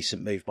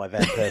half-decent move by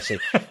Van Persie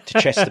to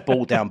chest the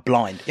ball down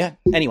blind. Yeah.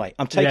 Anyway,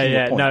 I'm taking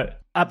your point. No,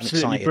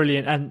 absolutely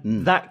brilliant.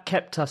 And that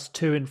kept us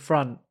 2 in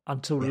front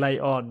until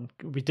late on.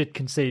 We did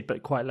concede,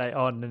 but quite late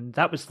on. And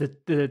that was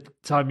the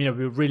time, you know,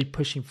 we were really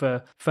pushing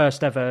for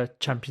first ever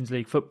Champions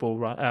League football,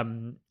 right?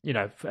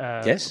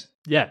 Yes.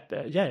 Yeah,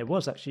 it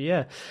was actually,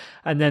 yeah.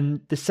 And then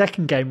the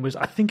second game was,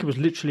 I think it was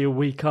literally a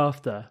week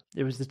after.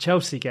 It was the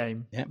Chelsea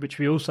game, which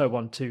we also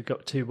got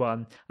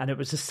 2-1. And it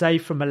was a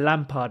save from a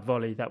Lampard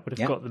volley that would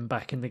have got them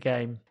back in the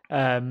game.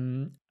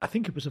 I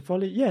think it was a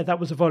volley. Yeah, that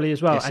was a volley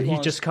as well. Yes, and he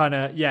just kind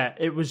of,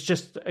 it was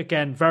just,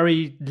 again,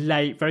 very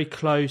late, very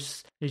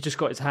close. He just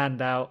got his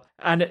hand out.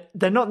 And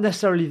they're not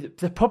necessarily,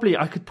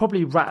 I could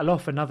probably rattle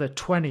off another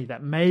 20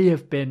 that may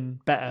have been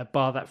better,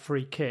 bar that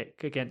free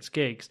kick against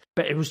Giggs.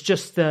 But it was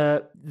just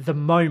the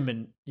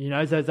moment, you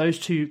know, those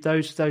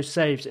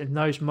saves in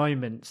those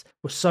moments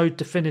were so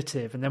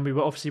definitive. And then we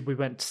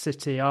went to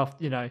City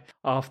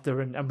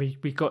after, and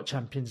we got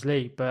Champions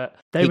League. But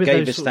he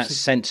gave us that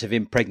sense of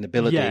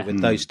impregnability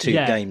with those two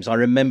games. I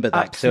remember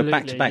that. Absolutely. So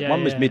back to back.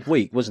 One was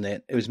midweek, wasn't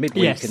it? It was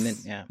midweek, and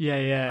then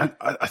yeah. And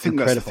I think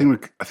that's the thing.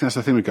 I think that's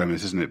the thing with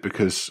Gomez, isn't it?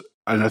 Because,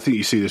 and I think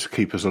you see this with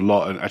keepers a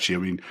lot. And actually, I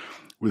mean,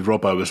 with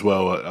Robbo as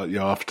well.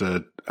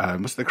 After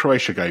was it the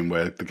Croatia game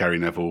where the Gary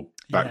Neville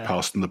back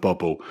passed in the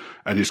bobble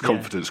and his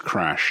confidence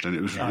crashed, and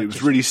it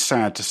was really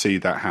sad to see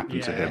that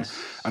happen to him.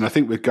 And I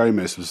think with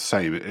Gomez was the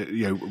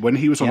same. When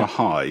he was on a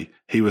high,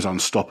 he was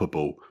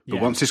unstoppable. But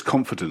once his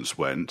confidence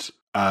went,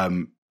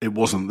 it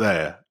wasn't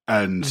there.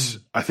 And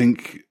I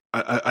think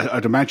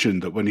I'd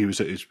imagine that when he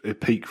was at his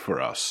peak for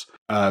us,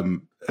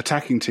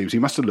 attacking teams, he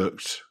must have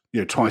looked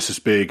twice as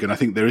big. And I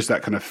think there is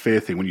that kind of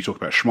fear thing when you talk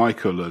about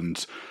Schmeichel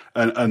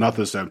and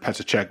others.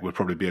 Petr Cech would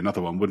probably be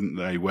another one, wouldn't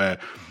they? Where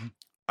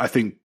I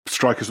think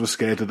strikers were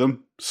scared of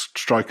them.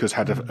 Strikers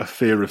had a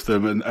fear of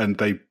them, and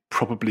they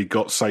probably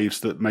got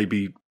saves that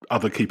maybe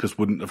other keepers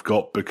wouldn't have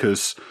got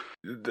because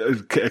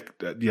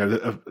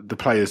the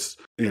players,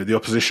 the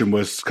opposition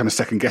was kind of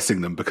second guessing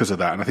them because of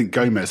that. And I think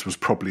Gomez was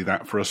probably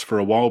that for us for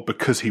a while,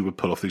 because he would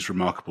pull off these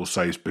remarkable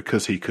saves,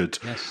 because he could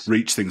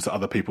reach things that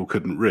other people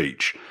couldn't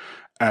reach.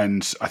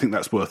 And I think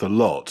that's worth a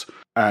lot.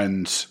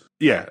 And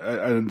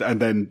and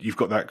then you've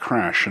got that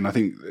crash. And I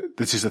think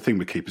this is the thing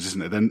with keepers,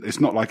 isn't it? Then it's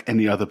not like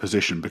any other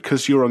position.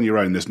 Because you're on your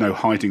own, there's no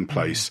hiding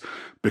place.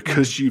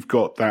 Because you've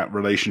got that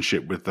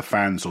relationship with the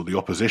fans or the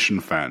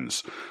opposition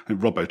fans. And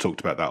Robbo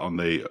talked about that on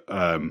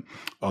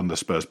the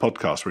Spurs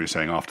podcast, where he's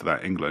saying after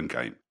that England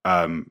game,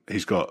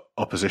 he's got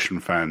opposition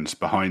fans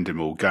behind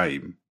him all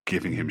game,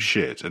 giving him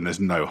shit, and there's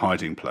no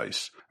hiding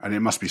place. And it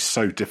must be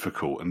so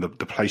difficult. And the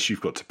place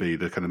you've got to be,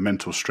 the kind of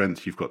mental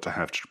strength you've got to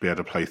have to be able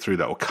to play through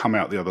that or come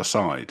out the other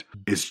side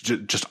is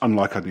just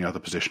unlike any other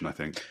position, I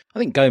think. I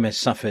think Gomez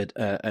suffered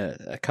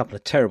a couple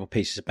of terrible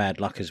pieces of bad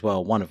luck as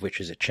well. One of which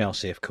was at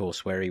Chelsea, of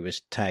course, where he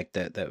was tagged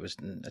that was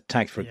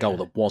tagged for a goal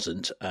that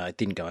wasn't,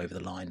 didn't go over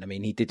the line. I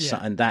mean, he did,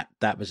 and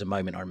that was a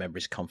moment I remember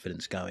his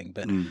confidence going.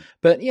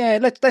 But yeah,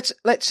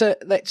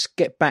 let's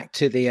get back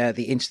to the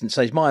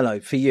instances. Milo,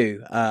 for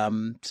you, I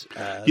mean,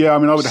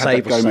 I would have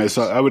that Gomez.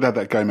 I would have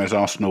that Gomez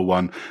Arsenal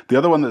one. The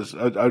other one that's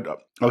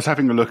I was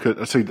having a look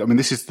at. So, I mean,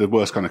 this is the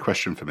worst kind of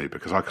question for me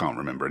because I can't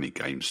remember any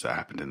games that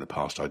happened in the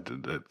past.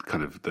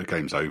 The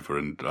game's over,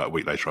 and a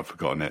week later I've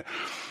forgotten it.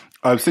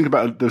 I was thinking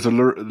about there's a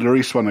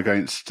Lloris one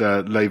against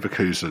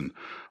Leverkusen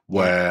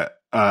where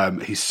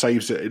he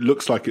saves it. It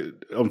looks like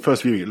on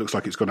first viewing, it looks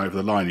like it's gone over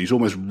the line. He's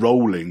almost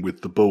rolling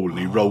with the ball, and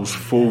he rolls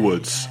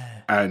forwards,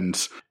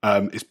 and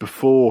it's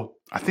before.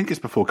 I think it's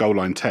before goal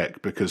line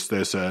tech because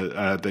there's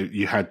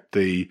you had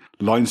the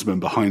linesman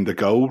behind the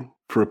goal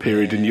for a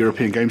period in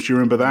European games. Do you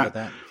remember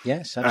that?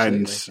 Yes,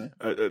 absolutely.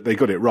 And they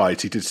got it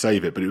right. He did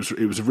save it, but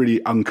it was a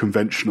really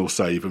unconventional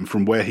save. And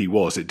from where he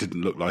was, it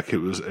didn't look like it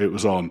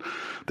was on.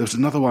 There was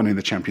another one in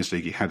the Champions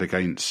League he had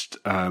against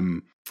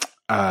Dortmund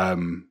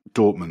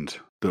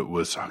that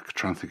was. I'm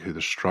trying to think who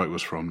the strike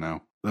was from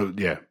now.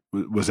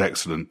 Was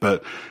excellent.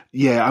 But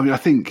yeah, I mean, I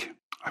think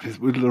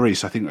with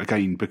Lloris, I think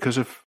again because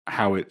of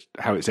how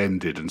it's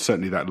ended, and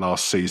certainly that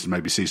last season,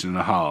 maybe season and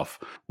a half,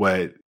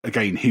 where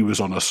again he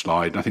was on a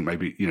slide. And I think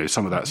maybe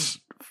some of that's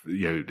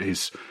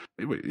his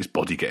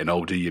body getting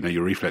older.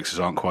 Your reflexes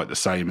aren't quite the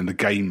same, and the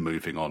game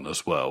moving on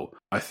as well.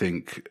 I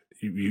think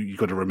you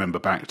got to remember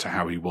back to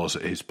how he was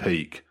at his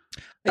peak.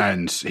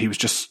 And he was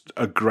just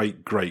a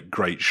great, great,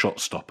 great shot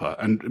stopper,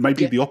 and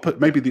maybe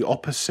the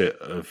opposite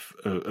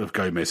of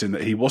Gomez in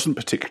that he wasn't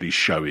particularly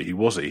showy.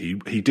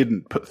 He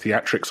didn't put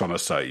theatrics on a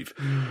save,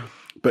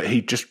 but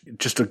he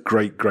just a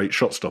great, great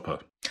shot stopper.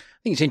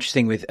 I think it's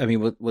interesting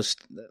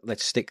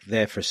let's stick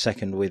there for a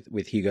second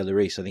with Hugo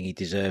Lloris. I think he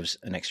deserves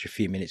an extra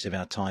few minutes of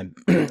our time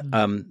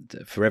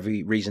for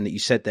every reason that you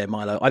said there,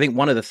 Milo. I think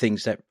one of the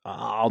things that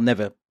I'll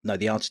never know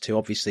the answer to,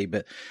 obviously,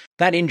 but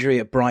that injury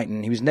at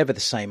Brighton, he was never the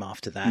same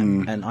after that.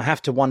 And I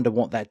have to wonder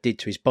what that did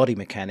to his body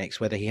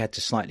mechanics, whether he had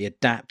to slightly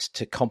adapt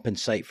to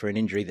compensate for an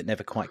injury that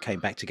never quite came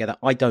back together.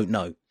 I don't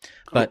know.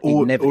 But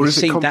it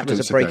seemed that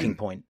was a breaking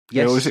point.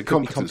 Yes, or is it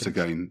competence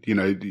again?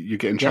 You're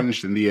getting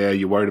challenged in the air,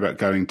 you're worried about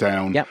going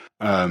down. Yep.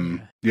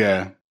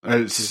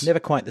 It's He was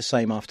never quite the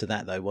same after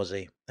that, though, was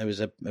he? It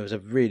was a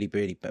really,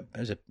 really, it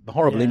was a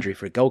horrible injury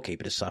for a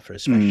goalkeeper to suffer,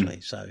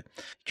 especially. So, you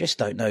just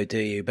don't know, do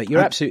you? But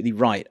you're absolutely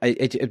right.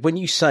 When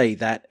you say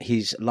that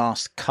his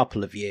last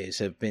couple of years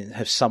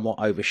have somewhat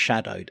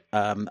overshadowed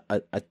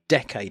a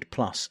decade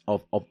plus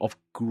of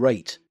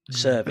great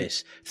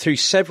service through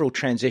several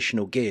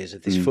transitional gears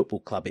of this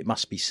football club, it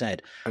must be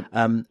said.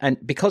 And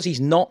because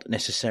he's not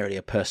necessarily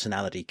a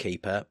personality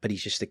keeper, but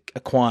he's just a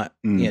quiet,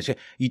 so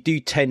you do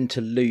tend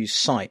to lose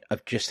sight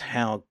of just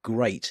how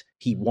great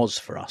he was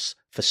for us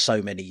for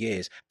so many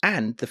years.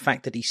 And the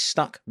fact that he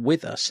stuck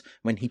with us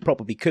when he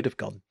probably could have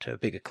gone to a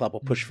bigger club or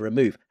pushed for a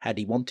move had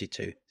he wanted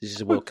to. This is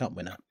a World Cup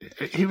winner.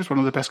 He was one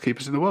of the best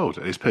keepers in the world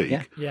at his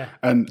peak. Yeah.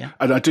 And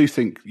I do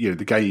think,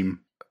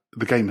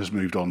 the game has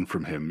moved on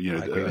from him.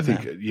 I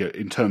think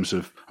in terms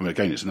of,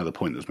 again, it's another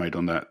point that was made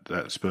on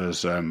that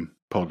Spurs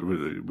pod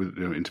with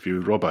interview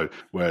with Robbo,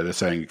 where they're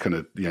saying kind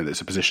of,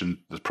 it's a position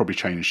that's probably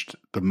changed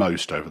the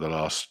most over the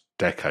last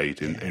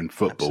decade in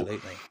football.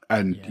 Absolutely.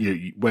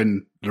 And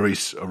when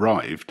Lloris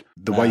arrived,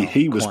 the way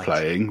he was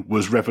playing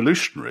was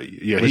revolutionary.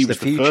 He was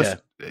the first.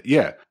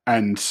 Yeah.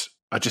 And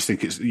I just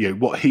think it's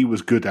what he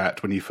was good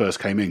at when he first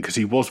came in, because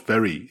he was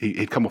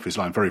he'd come off his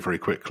line very, very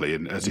quickly,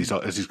 and as he's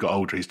got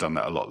older, he's done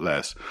that a lot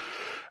less.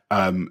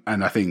 And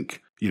I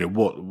think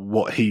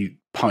what he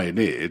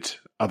pioneered,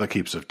 other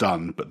keepers have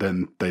done, but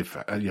then they've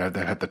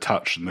had the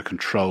touch and the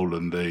control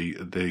and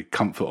the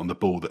comfort on the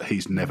ball that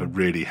he's never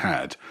really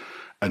had,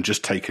 and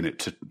just taken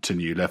it to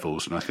new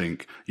levels. And I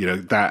think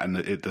that and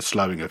the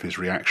slowing of his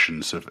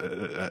reactions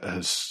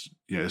has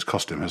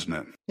cost him, hasn't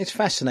it? It's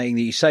fascinating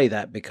that you say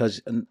that,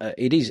 because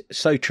it is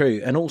so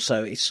true. And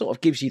also it sort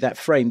of gives you that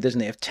frame,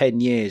 doesn't it, of 10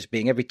 years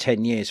being every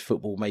 10 years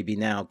football maybe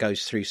now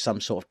goes through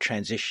some sort of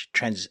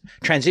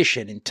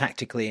transition in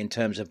tactically in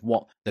terms of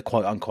what the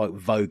quote unquote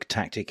vogue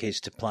tactic is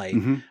to play,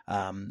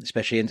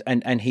 especially.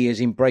 And he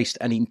has embraced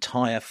an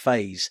entire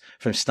phase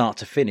from start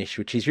to finish,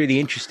 which is really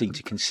interesting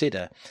to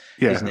consider.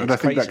 Yeah. And I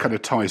think that kind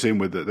of ties in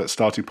with that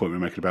starting point we're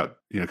making about,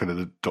 kind of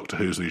the Doctor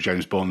Who's or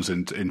James Bonds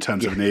in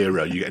terms of an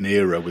era. You get an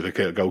era with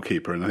a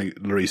goalkeeper, and I think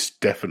Lloris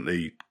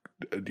definitely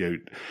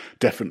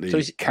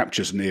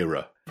captures an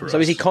era for us. So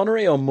is he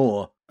Connery or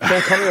Moore?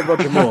 Sean Connery or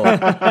Roger Moore?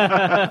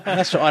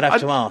 That's what I'd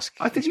have to ask.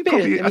 I think he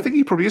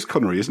probably is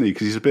Connery, isn't he?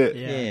 Because he's a bit.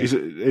 Yeah.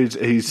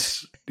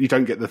 He's you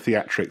don't get the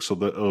theatrics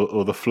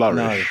or the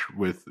flourish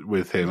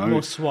with him.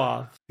 More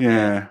suave.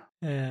 Yeah.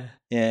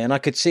 And I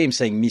could see him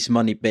saying Miss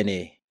Money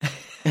Benny.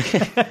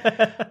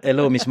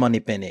 Hello, Miss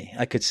Moneypenny.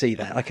 I could see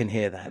that. I can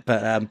hear that.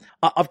 But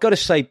I've got to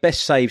say,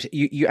 best saves.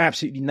 You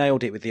absolutely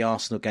nailed it with the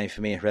Arsenal game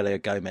for me, Aurelio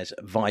Gomez.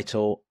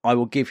 Vital. I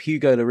will give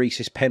Hugo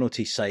Lloris's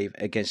penalty save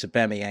against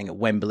Aubameyang at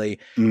Wembley,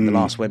 the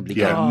last Wembley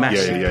game.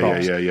 Massive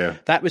props. Yeah.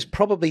 That was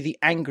probably the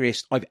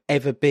angriest I've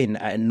ever been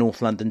at a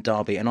North London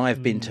derby, and I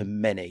have been to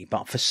many.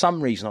 But for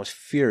some reason, I was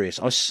furious.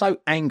 I was so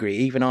angry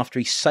even after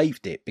he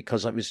saved it,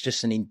 because it was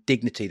just an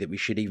indignity that we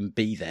should even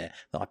be there,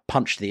 that I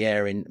punched the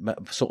air in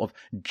sort of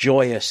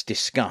joyous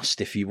disgust,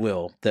 if you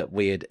will, that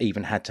we had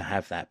even had to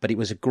have that. But it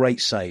was a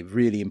great save,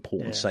 really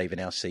important save in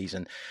our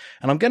season.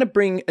 And I'm going to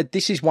bring,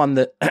 this is one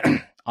that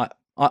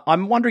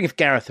I'm wondering if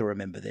Gareth will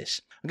remember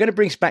this. I'm going to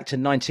bring us back to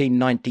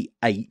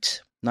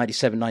 1998,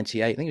 97,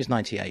 98. I think it was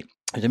 98.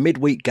 It was a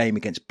midweek game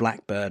against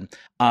Blackburn.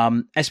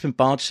 Espen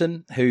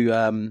Bardson, who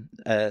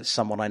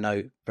someone I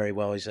know very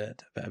well, is a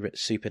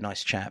super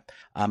nice chap,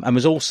 and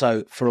was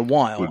also for a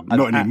while. Well,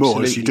 not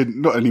anymore, as you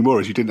didn't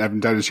have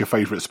him down as your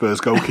favourite Spurs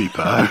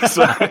goalkeeper.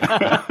 So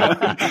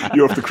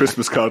you're off the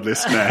Christmas card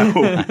list now.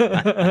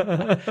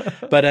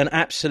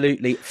 But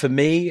for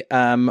me,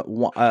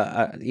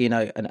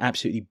 an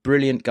absolutely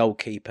brilliant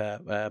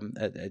goalkeeper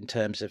in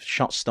terms of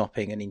shot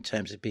stopping and in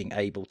terms of being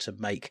able to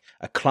make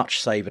a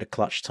clutch save at a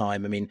clutch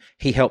time. I mean,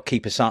 he helped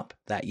keep us up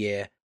that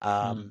year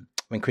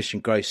when Christian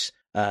Gross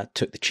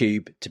took the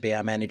tube to be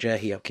our manager.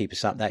 He helped keep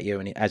us up that year,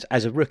 and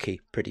as a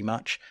rookie, pretty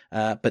much.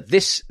 But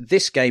this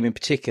game in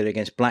particular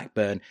against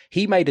Blackburn,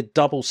 he made a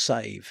double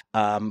save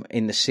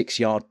in the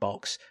 6-yard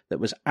box that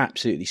was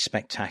absolutely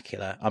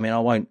spectacular. I mean, I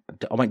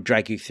won't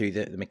drag you through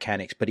the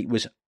mechanics, but it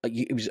was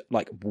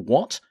like,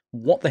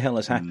 what the hell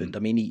has happened? I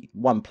mean, he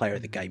won player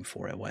of the game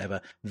for it or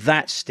whatever.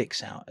 That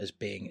sticks out as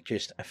being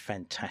just a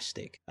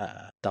fantastic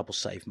double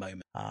save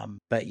moment.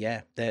 But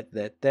yeah,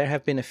 there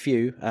have been a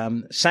few.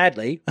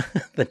 Sadly,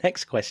 the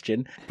next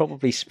question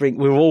probably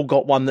we've all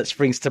got one that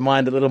springs to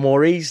mind a little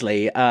more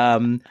easily.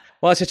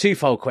 Well, it's a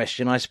twofold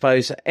question, I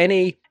suppose.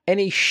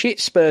 Any shit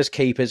Spurs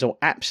keepers or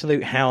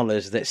absolute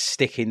howlers that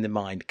stick in the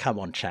mind? Come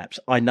on, chaps.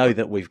 I know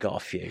that we've got a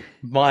few.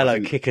 Milo,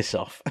 kick us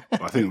off.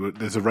 I think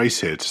there's a race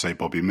here to say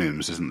Bobby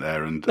Mims, isn't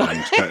there? And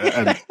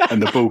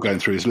the ball going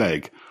through his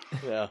leg.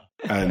 Yeah.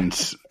 And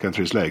going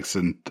through his legs.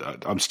 And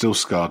I'm still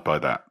scarred by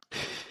that.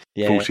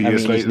 Yeah, 40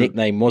 years later. His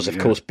nickname was, of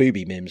course,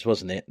 Booby Mims,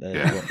 wasn't it?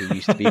 What he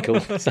used to be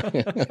called.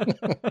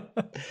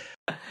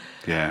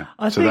 Yeah.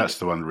 So that's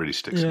the one that really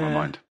sticks in my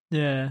mind.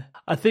 Yeah.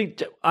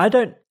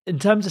 In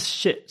terms of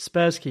shit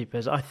Spurs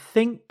keepers, I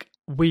think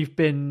we've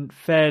been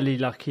fairly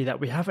lucky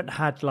that we haven't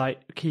had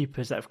like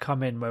keepers that have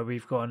come in where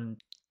we've gone,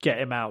 get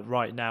him out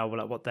right now. We're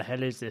like, what the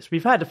hell is this?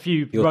 We've had a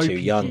few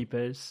ropey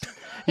keepers.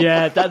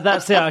 Yeah,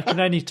 that's it. I can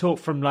only talk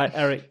from like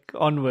Eric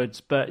onwards,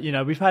 but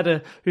we've had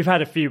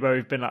a few where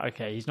we've been like,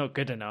 okay, he's not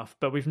good enough,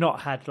 but we've not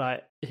had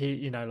like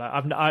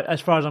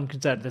as far as I'm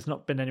concerned, there's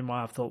not been anyone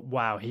I've thought,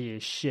 wow, he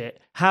is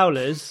shit.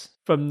 Howlers.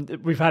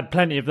 We've had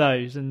plenty of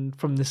those, and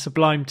from the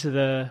sublime to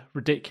the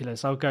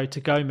ridiculous, I'll go to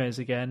Gomez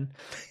again.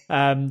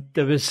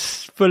 There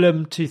was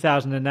Fulham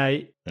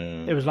 2008.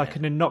 It was like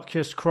an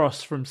innocuous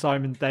cross from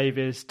Simon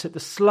Davies, took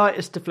the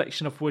slightest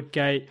deflection off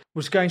Woodgate,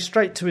 was going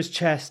straight to his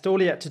chest. All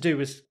he had to do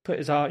was put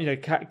his arm,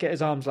 get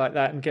his arms like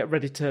that and get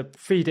ready to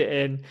feed it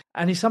in,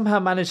 and he somehow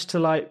managed to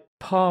like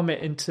palm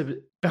it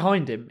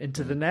behind him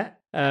into the net.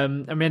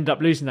 And we ended up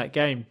losing that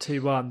game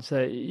 2-1.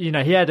 So,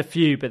 he had a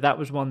few, but that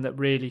was one that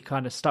really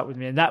kind of stuck with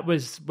me. And that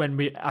was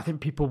when I think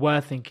people were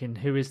thinking,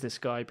 who is this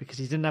guy? Because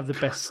he didn't have the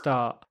best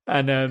start.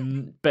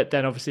 And, but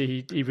then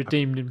obviously he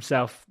redeemed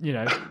himself,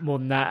 more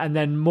than that. And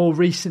then more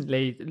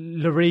recently,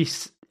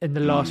 Lloris in the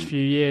last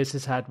few years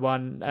has had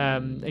one.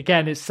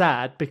 Again, it's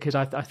sad because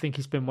I think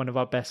he's been one of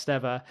our best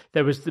ever.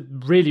 There was the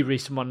really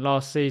recent one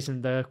last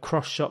season, the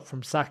cross shot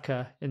from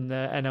Saka in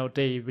the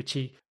NLD, which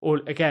all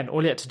he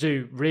had to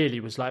do really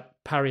was like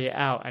parry it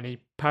out, and he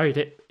parried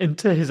it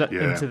into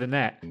the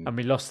net, and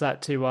we lost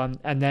that 2-1.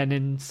 And then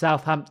in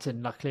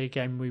Southampton, luckily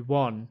again we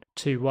won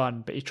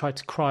 2-1, but he tried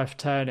to Cruyff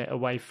turn it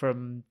away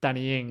from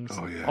Danny Ings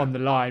on the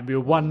line. We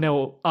were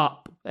 1-0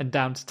 up and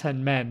down to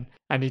 10 men,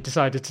 and he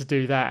decided to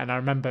do that. And I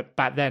remember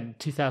back then,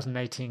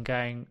 2018,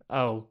 going,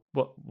 "Oh,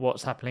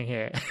 what's happening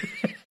here?"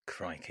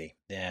 Crikey,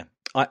 yeah,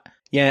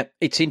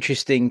 it's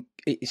interesting.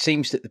 It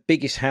seems that the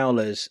biggest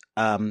howlers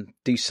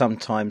do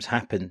sometimes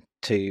happen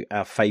to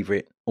our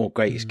favourite or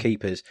greatest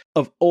keepers.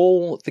 Of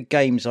all the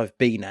games I've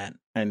been at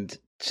and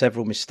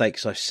several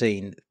mistakes I've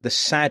seen, the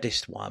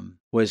saddest one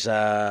was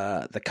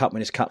the Cup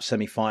Winners' Cup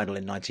semi-final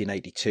in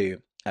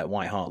 1982 at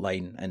White Hart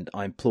Lane, and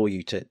I implore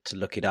you to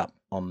look it up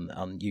on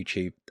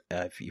YouTube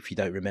if you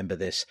don't remember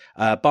this.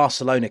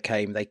 Barcelona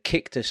came, they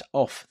kicked us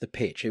off the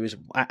pitch. It was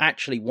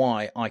actually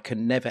why I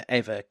can never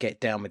ever get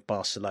down with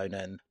Barcelona,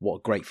 and what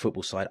a great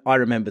football side. I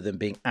remember them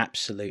being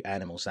absolute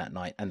animals that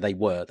night, and they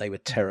were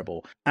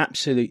terrible.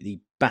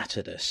 Absolutely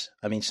battered us.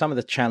 I mean, some of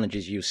the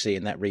challenges you'll see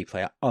in that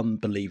replay are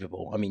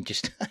unbelievable. I mean,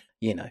 just,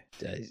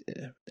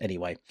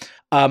 anyway.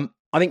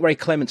 I think Ray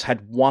Clements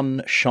had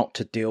one shot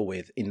to deal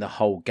with in the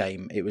whole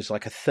game. It was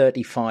like a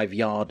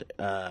 35-yard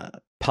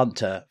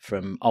punter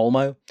from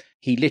Olmo.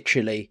 He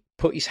literally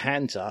put his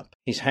hands up.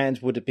 His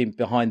hands would have been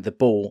behind the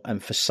ball,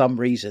 and for some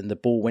reason the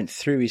ball went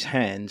through his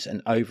hands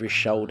and over his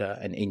shoulder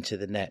and into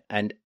the net.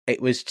 And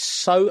it was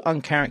so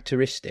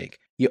uncharacteristic.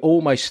 You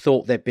almost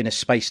thought there'd been a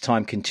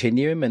space-time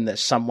continuum and that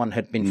someone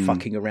had been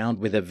fucking around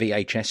with a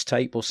VHS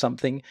tape or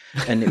something.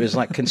 And it was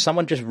like, can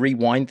someone just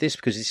rewind this?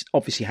 Because this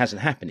obviously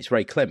hasn't happened. It's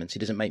Ray Clements. He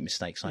doesn't make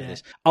mistakes like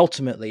this.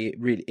 Ultimately,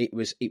 it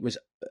was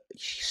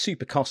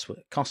super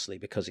costly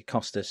because it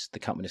cost us the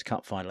Cup Winners'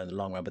 Cup final in the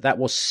long run. But that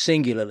was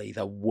singularly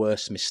the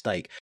worst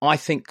mistake. I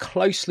think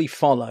closely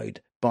followed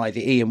by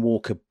the Ian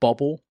Walker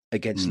bobble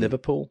against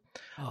Liverpool,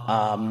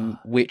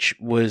 which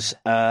was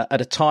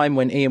at a time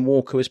when Ian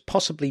Walker was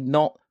possibly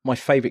not my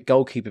favourite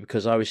goalkeeper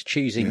because I was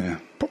choosing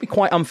probably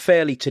quite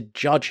unfairly to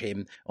judge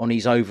him on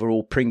his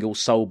overall Pringle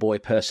soul boy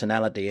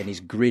personality and his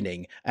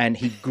grinning, and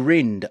he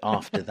grinned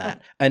after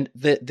that. And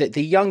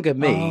the younger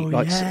me,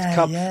 what's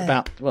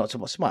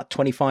about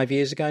 25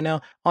 years ago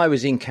now, I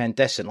was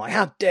incandescent, like,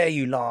 how dare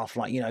you laugh,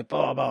 like, you know,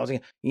 blah, blah,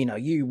 you know,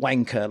 you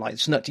wanker, like,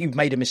 it's not, you've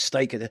made a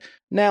mistake.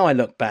 Now I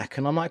look back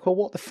and I'm like, well,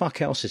 what the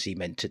fuck else is he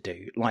meant to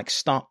do? Like,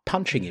 start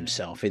punching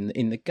himself in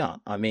the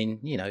gut? I mean,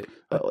 you know,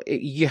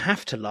 you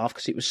have to laugh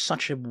because it was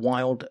such a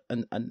wild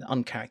and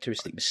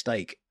uncharacteristic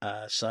mistake.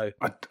 So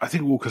I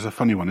think Walker's a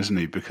funny one, isn't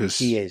he? Because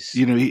he is.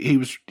 You know, he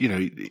was. You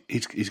know,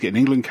 he's getting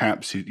England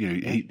caps.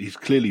 He's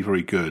clearly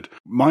very good.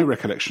 My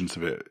recollections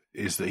of it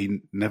is that he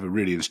never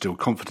really instilled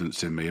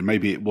confidence in me, and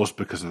maybe it was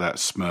because of that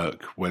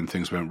smirk when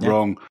things went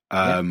wrong.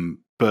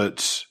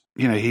 But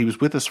you know, he was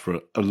with us for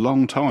a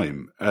long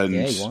time, and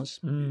yeah, he was.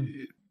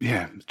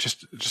 Yeah,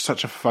 just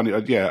such a funny.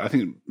 I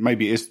think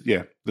maybe it is.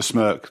 Yeah, the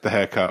smirk, the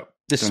haircut.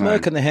 The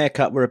smirk and the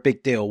haircut were a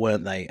big deal,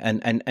 weren't they?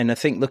 And I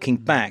think looking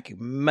back, it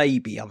may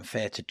be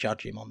unfair to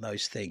judge him on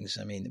those things.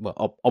 I mean,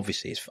 well,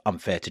 obviously it's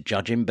unfair to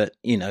judge him, but,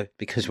 you know,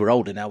 because we're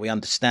older now, we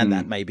understand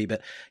that maybe.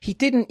 But he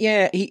didn't,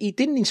 he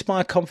didn't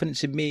inspire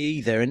confidence in me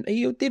either. And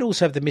he did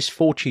also have the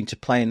misfortune to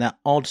play in that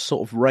odd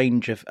sort of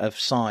range of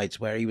sides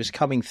where he was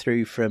coming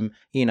through from,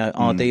 you know,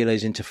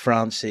 Ardiles into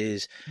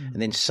Francis,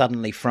 and then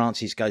suddenly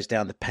Francis goes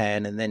down the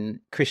pan, and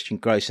then Christian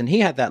Gross. And he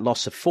had that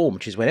loss of form,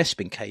 which is when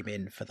Espin came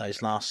in for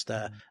those last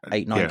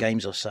 8-9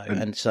 games or so,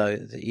 and so,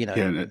 you know,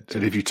 and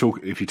if you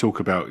talk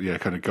about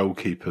kind of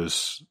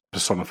goalkeepers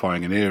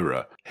personifying an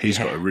era, he's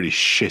got a really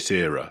shit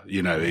era.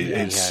 You know,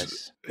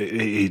 he's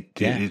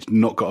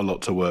not got a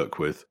lot to work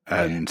with,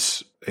 and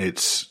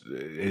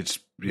it's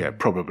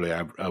probably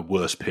our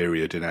worst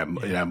period in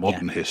our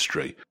modern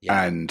history,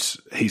 and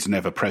he's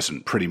never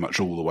present pretty much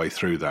all the way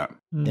through that.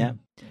 Yeah.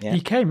 He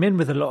came in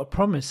with a lot of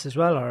promise as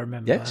well. I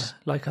remember. Yes.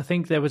 Like, I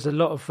think there was a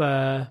lot of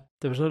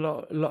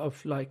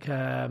like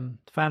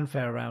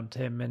fanfare around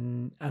him,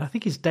 and I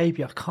think his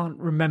debut, I can't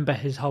remember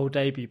his whole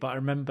debut, but I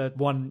remember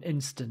one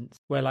instance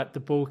where like the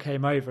ball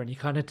came over and he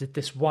kind of did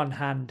this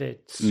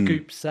one-handed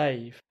scoop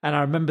save, and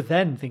I remember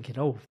then thinking,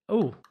 oh,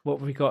 what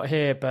have we got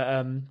here?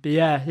 But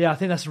yeah, I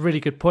think that's a really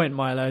good point,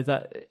 Milo.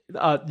 That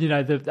you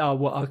know,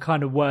 our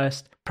kind of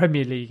worst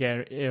Premier League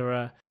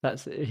era.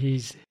 That's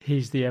he's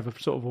the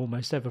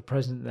almost ever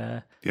present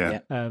there. Yeah.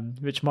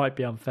 Which might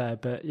be unfair,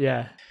 but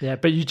yeah.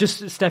 But you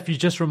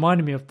just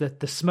reminded me of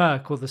the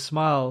smirk or the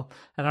smile,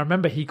 and I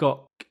remember he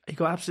got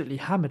absolutely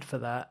hammered for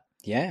that.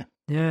 Yeah,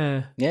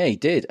 he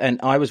did,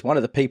 and I was one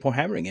of the people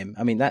hammering him.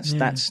 I mean, that's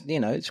you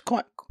know, it's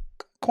quite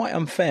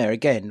unfair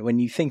again when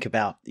you think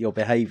about your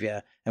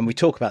behaviour, and we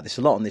talk about this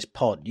a lot on this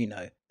pod. You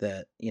know,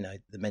 the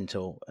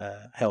mental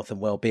health and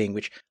well-being,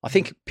 which I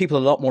think people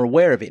are a lot more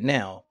aware of it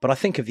now. But I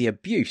think of the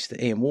abuse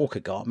that Ian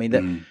Walker got. I mean,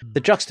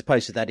 the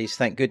juxtapose of that is,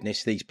 thank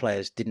goodness these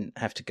players didn't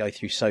have to go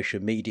through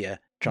social media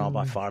trial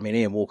by fire. I mean,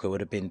 Ian Walker would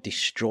have been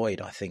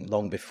destroyed, I think,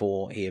 long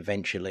before he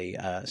eventually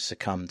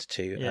succumbed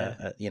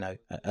to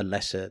a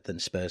lesser than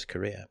Spurs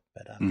career.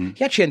 But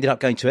he actually ended up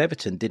going to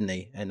Everton, didn't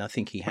he? And I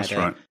think he had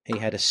a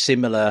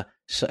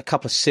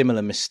couple of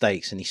similar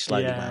mistakes, and he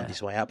slowly wound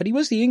his way out. But he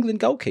was the England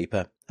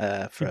goalkeeper for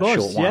a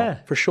short while.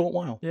 For a short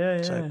while.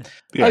 So,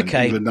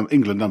 okay.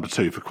 England number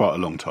 2 for quite a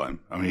long time.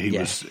 I mean, he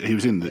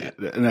was in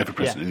an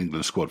ever-present in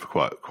England squad for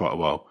quite a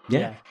while.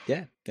 Yeah,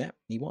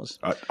 he was.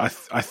 I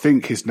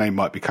think his name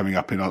might be coming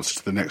up in answer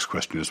to the next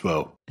question as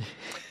well.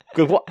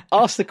 Good.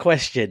 Ask the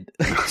question.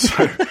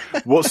 So,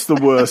 what's the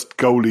worst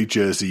goalie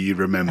jersey you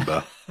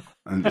remember?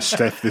 And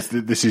Steph,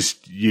 this is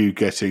you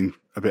getting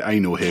a bit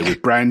anal here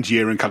with brand,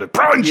 year, and colour.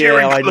 Brand, year,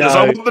 and colours.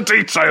 I want the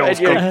details.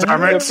 God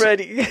damn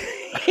it!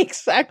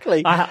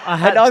 Exactly.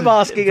 I'm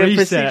asking a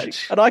precision,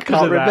 and I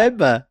can't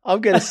remember. I'm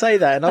going to say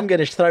that, and I'm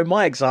going to throw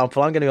my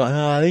example. I'm going to go,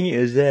 I think it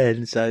was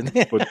then. So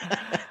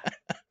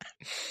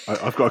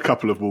I've got a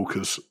couple of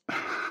Walker's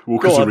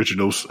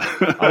originals.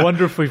 I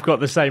wonder if we've got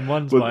the same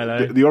ones,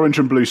 Milo. The orange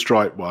and blue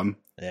stripe one,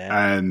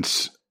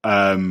 and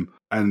in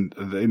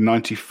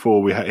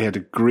 '94 he had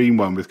a green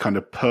one with kind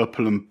of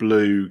purple and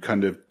blue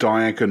kind of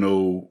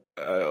diagonal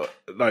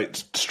like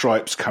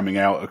stripes coming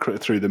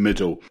out through the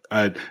middle.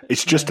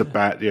 It's just the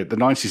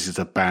 '90s is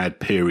a bad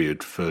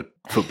period for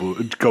football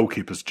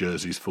goalkeepers'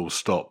 jerseys, full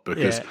stop.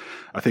 Because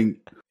I think.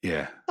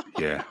 Yeah.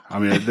 I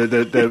mean,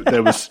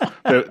 there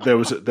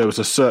was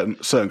a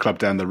certain club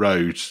down the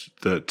road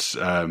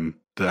that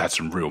had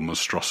some real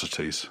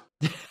monstrosities.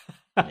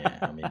 Yeah,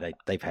 I mean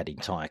they've had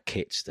entire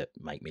kits that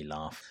make me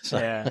laugh. So.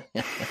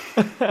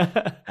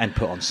 And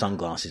put on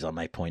sunglasses, I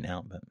may point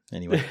out. But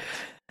anyway,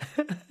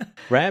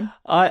 Ram,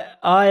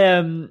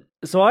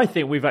 So I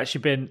think we've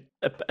actually been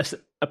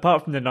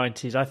apart from the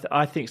 90s,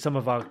 I think some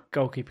of our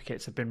goalkeeper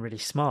kits have been really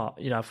smart.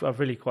 You know, I've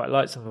really quite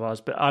liked some of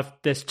ours, but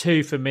there's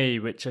two for me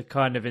which are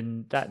kind of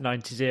in that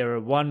 90s era.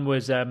 One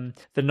was the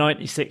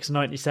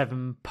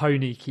 96-97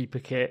 Pony keeper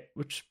kit,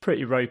 which is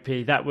pretty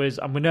ropey. That was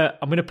I'm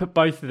gonna put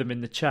both of them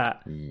in the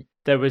chat.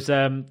 There was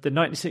the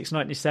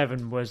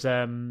 96-97 was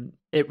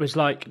it was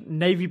like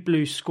navy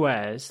blue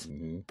squares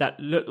that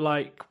looked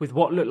like with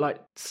what looked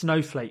like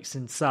snowflakes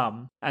in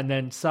some, and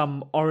then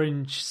some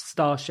orange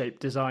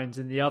star-shaped designs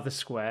in the other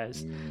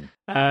squares.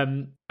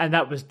 And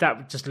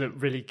that just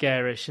looked really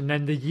garish. And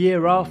then the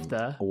year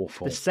after,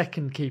 awful. The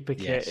second keeper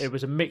kit, Yes. it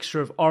was a mixture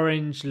of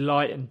orange,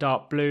 light and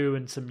dark blue,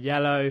 and some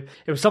yellow.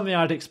 It was something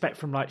I'd expect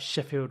from like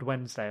Sheffield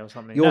Wednesday or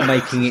something. You're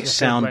making it Sheffield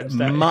sound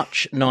Wednesday.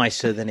 much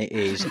nicer than it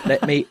is.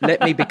 Let me,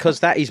 because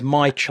that is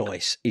my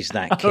choice, is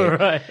that kit. All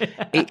right.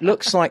 It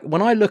looks like,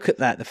 when I look at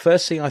that, the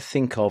first thing I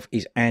think of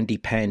is Andy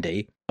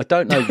Pandy. I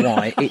don't know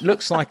why. It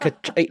looks like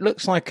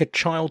a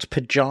child's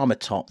pajama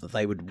top that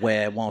they would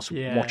wear whilst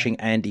watching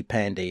Andy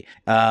Pandy.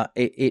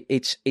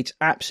 It's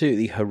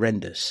absolutely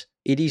horrendous.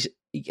 It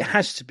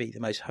has to be the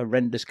most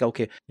horrendous goal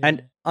kit. Yeah.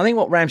 And I think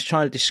what Ram's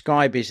trying to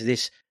describe is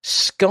this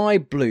sky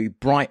blue,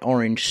 bright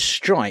orange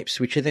stripes,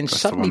 which are then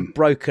suddenly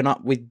broken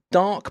up with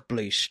dark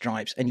blue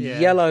stripes and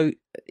yellow.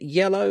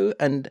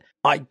 And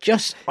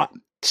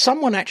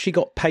someone actually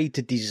got paid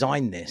to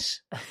design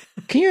this.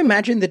 Can you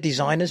imagine the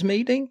designers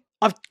meeting?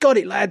 I've got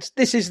it, lads.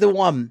 This is the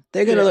one.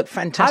 They're going to look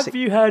fantastic. Have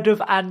you heard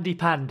of Andy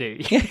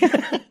Pandy?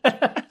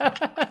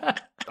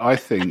 I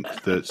think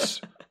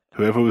that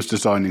whoever was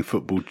designing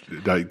football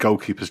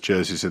goalkeepers'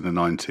 jerseys in the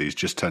 90s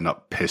just turned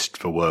up pissed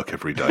for work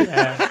every day.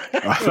 Yeah.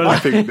 I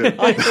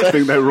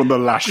think they were on the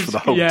lash for the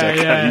whole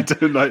decade.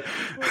 Yeah.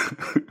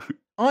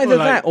 Either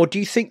that, or do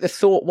you think the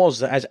thought was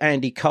that as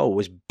Andy Cole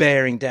was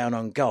bearing down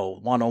on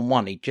goal,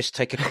 1-on-1, he'd just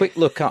take a quick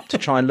look up to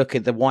try and look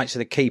at the whites of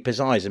the keeper's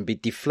eyes and be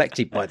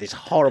deflected by this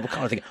horrible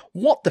kind of thing?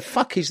 What the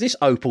fuck is this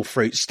opal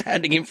fruit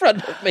standing in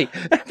front of me?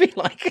 I'd be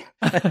like,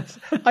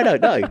 I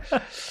don't know.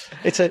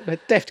 It's a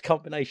deft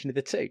combination of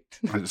the two.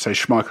 I'd say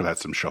Schmeichel had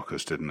some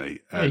shockers, didn't he?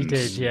 And, he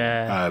did,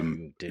 yeah.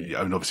 And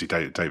obviously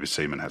David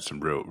Seaman had some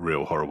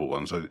real horrible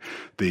ones.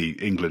 The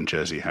England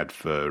jersey had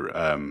for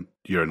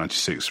Euro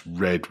 96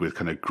 red with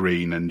kind of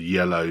green and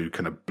yellow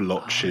kind of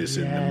blotches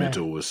in the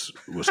middle was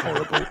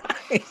horrible.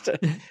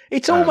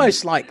 It's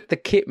almost like the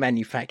kit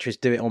manufacturers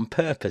do it on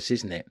purpose,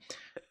 isn't it?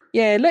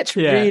 Yeah, let's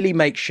really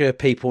make sure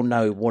people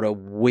know what a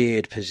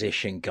weird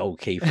position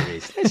goalkeeper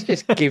is. Let's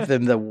just give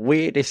them the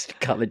weirdest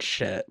coloured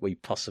shirt we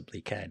possibly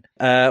can.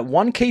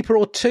 One keeper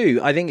or two,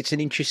 I think it's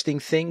an interesting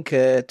thing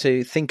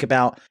to think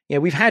about. You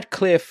know, we've had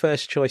clear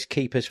first choice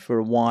keepers for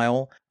a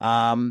while.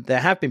 There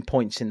have been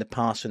points in the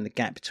past when the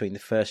gap between the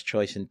first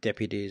choice and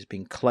deputy has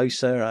been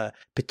closer.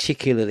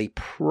 Particularly,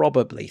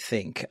 probably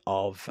think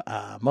of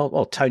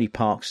Tony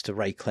Parks to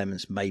Ray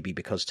Clemence, maybe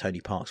because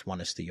Tony Parks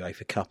won us the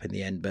UEFA Cup in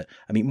the end. But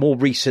I mean, more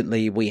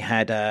recently we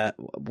had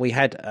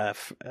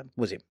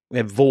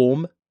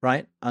Vorm,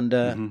 right,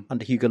 under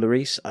Hugo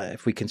Lloris,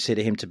 if we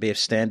consider him to be of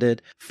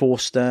standard.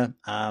 Forster,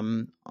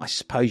 I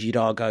suppose you'd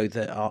argue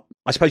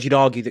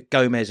that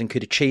Gomez and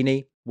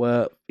Cudicini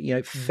were,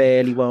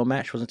 fairly well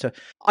matched, wasn't it?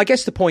 I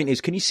guess the point is,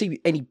 can you see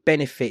any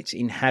benefit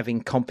in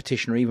having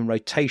competition or even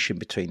rotation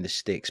between the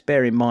sticks?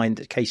 Bear in mind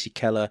that Casey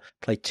Keller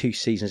played 2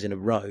 seasons in a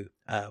row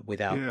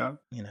without,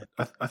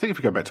 I think if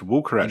we go back to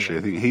Walker, actually,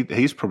 I think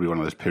he's probably one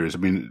of those periods. I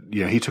mean,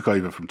 he took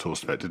over from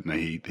Torstvedt, didn't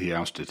he? He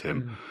ousted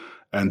him.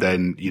 And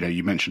then,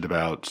 you mentioned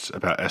about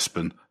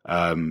Espen.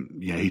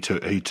 He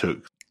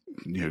took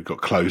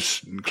got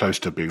close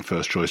to being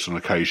first choice on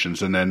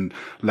occasions. And then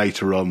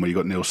later on, when you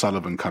got Neil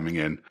Sullivan coming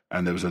in,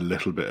 and there was a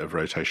little bit of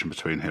rotation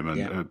between him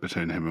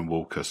and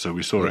Walker. So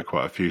we saw it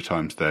quite a few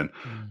times then.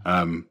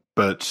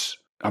 But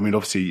I mean,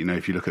 obviously,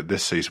 if you look at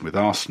this season with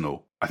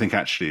Arsenal, I think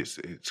actually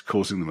it's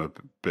causing them a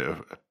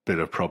bit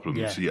of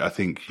problems. Yeah. I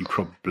think you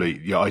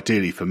probably,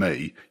 ideally for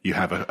me, you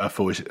have a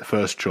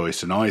first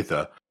choice and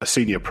either a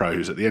senior pro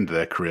who's at the end of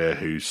their career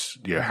who's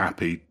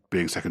happy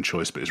being second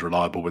choice but is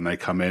reliable when they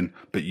come in,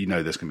 but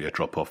there's going to be a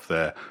drop off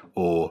there,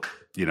 or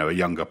a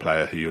younger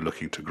player who you're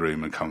looking to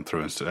groom and come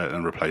through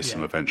and replace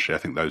them eventually. I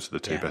think those are the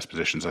two best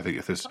positions. I think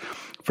if there's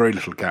very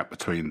little gap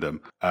between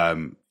them,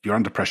 you're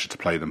under pressure to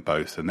play them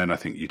both, and then I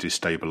think you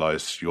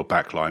destabilise your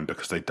back line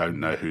because they don't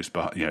know who's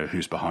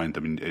behind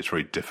them, and it's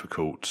very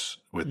difficult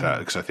with that,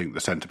 because I think the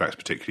centre backs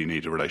particularly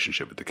need a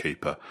relationship with the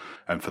keeper,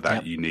 and for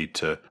that you need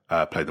to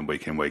play them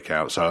week in, week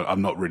out. So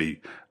I'm not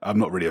really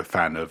a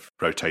fan of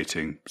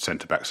rotating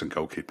centre backs and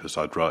goalkeepers.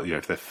 I'd rather,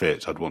 if they're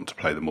fit, I'd want to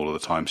play them all of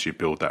the time, so you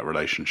build that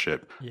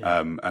relationship.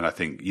 And I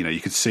think you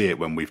can see it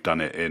when we've done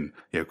it in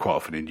quite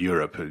often in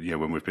Europe.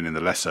 When we've been in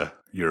the lesser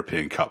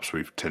European Cups,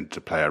 we've tended to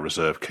play our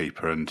reserve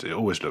keeper, and it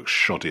always looks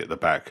shoddy at the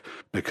back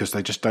because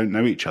they just don't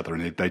know each other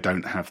and they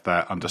don't have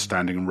that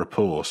understanding and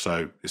rapport.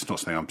 So it's not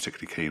something I'm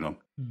particularly keen on.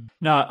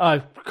 No,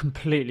 I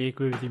completely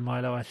agree with you,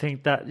 Milo. I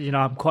think that,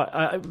 I'm quite,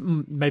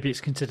 maybe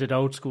it's considered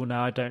old school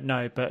now, I don't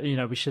know, but,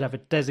 we should have a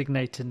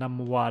designated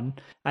number one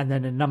and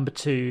then a number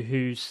two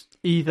who's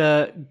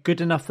either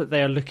good enough that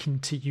they are looking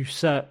to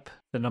usurp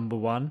the number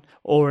one,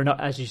 or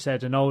as you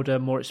said, an older,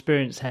 more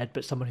experienced head,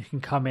 but someone who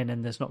can come in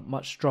and there's not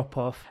much drop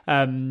off.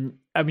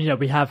 I mean,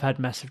 we have had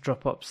massive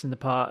drop offs in the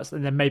past,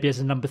 and then maybe as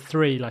a number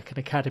three, like an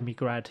academy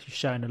grad who's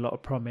shown a lot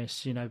of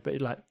promise, but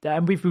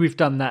and we've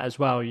done that as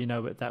well,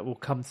 that will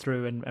come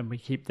through and we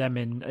keep them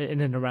in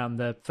and around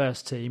the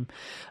first team.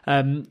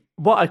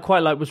 What I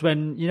quite like was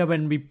when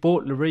we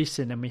bought Lloris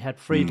in and we had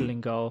Friedel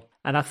in goal.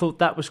 And I thought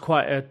that was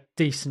quite a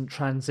decent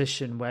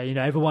transition where,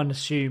 everyone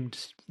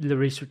assumed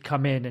Lloris would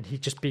come in and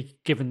he'd just be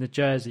given the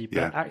jersey.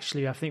 But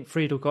actually, I think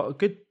Friedel got a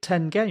good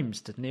 10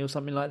 games, didn't he, or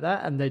something like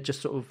that? And they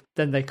just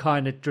then they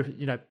kind of,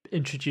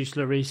 introduced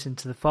Lloris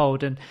into the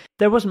fold. And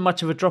there wasn't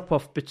much of a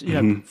drop-off, but,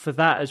 for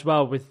that as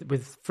well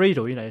with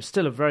Friedel,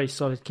 still a very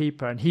solid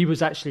keeper. And he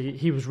was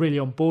really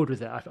on board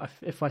with it.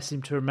 If I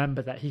seem to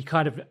remember that he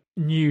kind of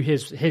knew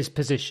his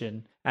position.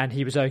 And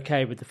he was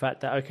okay with the fact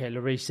that,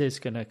 Lloris is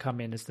going to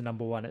come in as the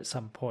number one at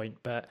some point.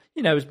 But,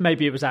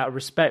 maybe it was out of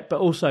respect,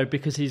 but also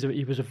because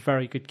he was a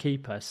very good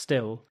keeper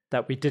still,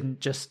 that we didn't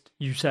just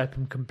usurp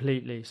him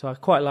completely. So I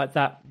quite like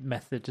that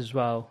method as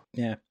well.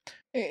 Yeah.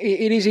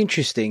 It is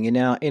interesting. In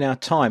our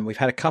time, we've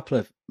had a couple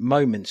of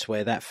moments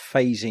where that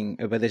phasing,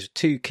 where there's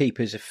two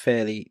keepers of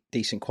fairly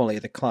decent quality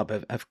of the club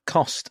have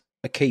cost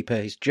a keeper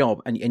his job,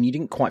 and you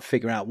didn't quite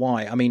figure out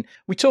why. I mean,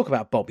 we talk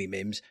about Bobby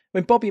Mims.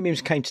 When Bobby Mims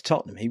came to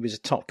Tottenham, he was a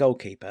top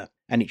goalkeeper,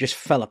 and it just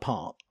fell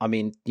apart. I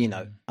mean,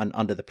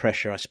 under the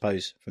pressure, I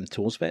suppose, from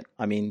Torsvet.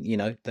 I mean,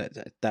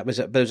 there was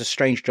a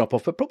strange drop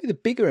off, but probably the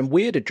bigger and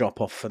weirder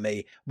drop off for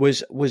me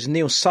was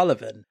Neil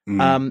Sullivan,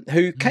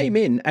 who came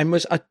in and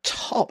was a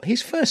top.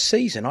 His first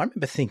season, I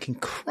remember thinking,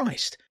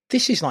 Christ,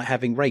 this is like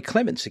having Ray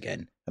Clements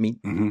again. I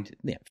mean,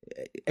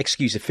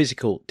 excuse the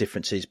physical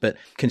differences, but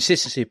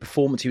consistency of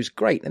performance, he was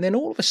great. And then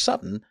all of a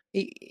sudden,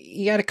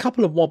 he had a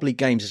couple of wobbly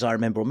games, as I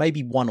remember, or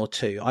maybe one or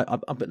two.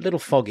 I'm a little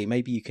foggy.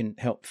 Maybe you can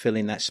help fill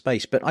in that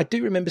space. But I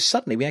do remember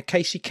suddenly we had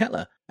Casey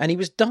Keller, and he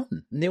was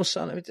done. Neil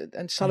Sullivan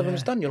and Sullivan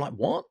was done. You're like,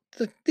 what?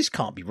 This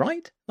can't be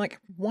right. Like,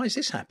 why has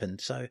this happened?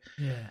 So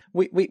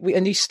we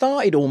and he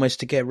started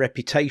almost to get a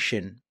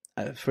reputation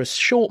for a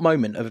short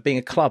moment of being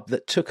a club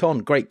that took on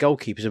great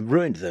goalkeepers and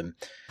ruined them,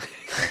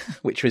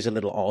 which was a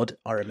little odd,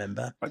 I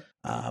remember.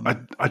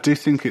 I do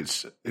think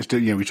it's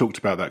we talked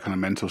about that kind of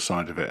mental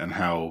side of it and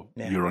how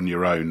you're on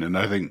your own. And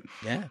I think,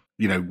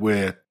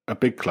 we're a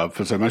big club.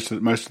 So most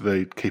of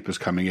the keepers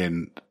coming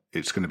in,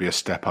 it's going to be a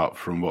step up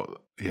from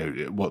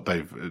what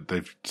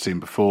they've seen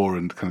before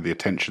and kind of the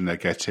attention they're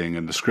getting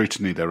and the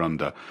scrutiny they're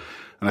under.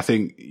 And I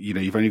think,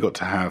 you've only got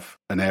to have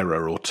an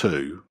error or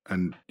two.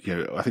 And,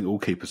 I think all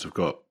keepers have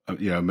got,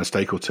 a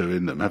mistake or two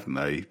in them, haven't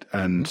they?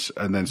 And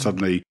then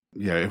suddenly,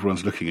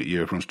 everyone's looking at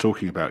you, everyone's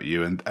talking about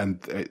you,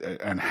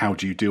 and how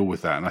do you deal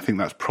with that? And I think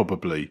that's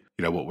probably,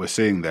 what we're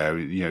seeing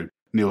there.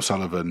 Neil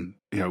Sullivan,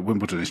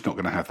 Wimbledon is not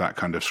going to have that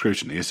kind of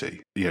scrutiny, is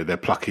he? They're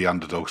plucky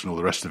underdogs and all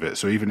the rest of it.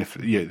 So even if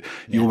you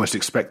almost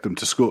expect them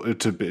to score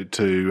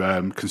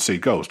to concede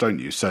goals, don't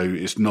you? So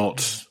it's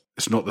not.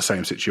 It's not the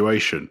same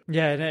situation.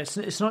 Yeah, no,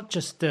 it's not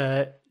just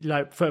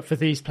like for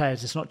these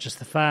players. It's not just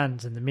the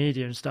fans and the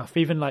media and stuff.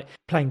 Even like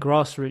playing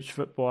grassroots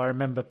football, I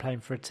remember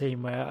playing for a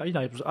team where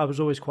I was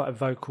always quite a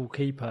vocal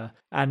keeper,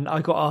 and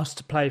I got asked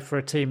to play for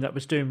a team that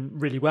was doing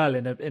really well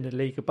in a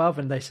league above,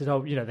 and they said,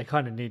 they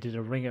kind of needed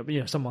a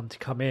ringer, someone to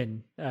come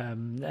in,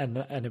 and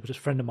it was a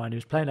friend of mine who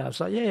was playing it. I was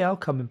like, yeah, I'll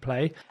come and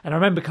play. And I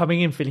remember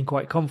coming in feeling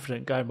quite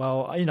confident, going,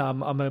 well,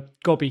 I'm a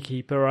gobby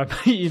keeper.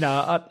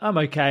 I'm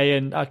okay,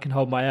 and I can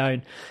hold my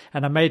own.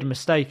 And I made a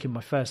mistake in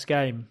my first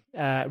game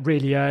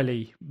really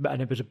early,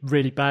 and it was a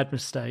really bad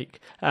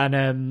mistake. And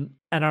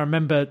I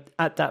remember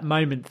at that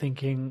moment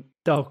thinking,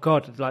 oh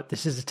God, like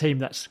this is a team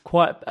that's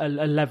quite a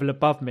level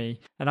above me,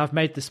 and I've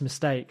made this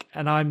mistake.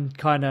 And I'm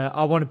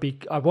I want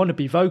to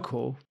be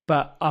vocal,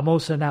 but I'm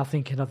also now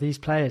thinking of these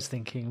players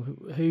thinking,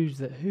 who's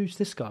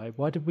this guy?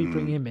 Why did we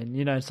bring him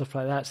in? And stuff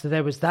like that. So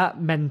there was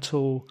that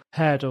mental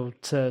hurdle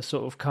to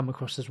sort of come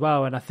across as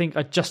well. And I think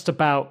I just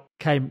about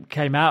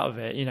came out of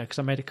it, because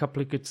I made a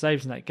couple of good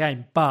saves in that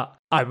game. But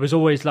I was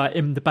always like,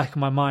 in the back of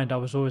my mind, I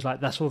was always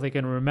like, that's all they're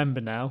going to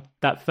remember now.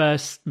 That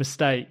first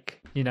mistake,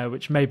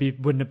 which maybe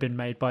wouldn't have been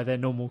made by their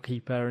normal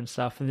keeper and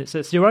stuff. And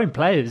it's your own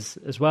players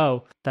as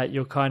well that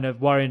you're kind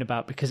of worrying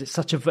about, because it's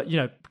such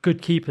a,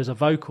 good keepers are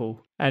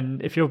vocal.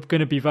 And if you're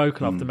going to be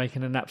vocal after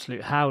making an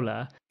absolute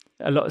howler,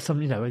 a lot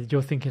of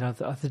you're thinking, are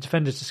the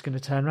defender's just going to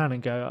turn around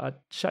and go,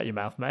 shut your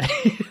mouth, mate.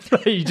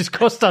 You just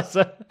cost us.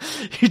 We're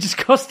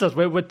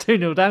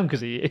 2-0 down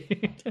because of you.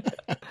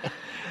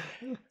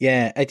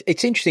 Yeah,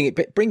 it's interesting.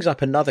 It brings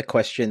up another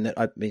question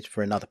that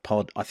for another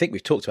pod. I think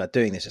we've talked about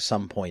doing this at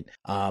some point.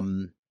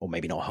 Or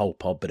maybe not a whole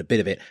pod, but a bit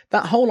of it.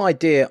 That whole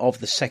idea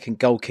of the second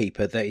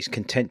goalkeeper that is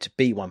content to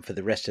be one for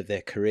the rest of their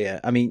career.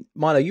 I mean,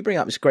 Milo, you bring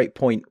up this great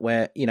point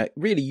where,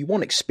 really you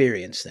want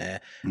experience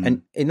there.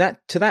 And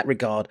to that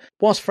regard,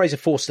 whilst Fraser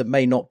Forster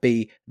may not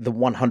be the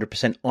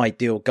 100%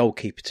 ideal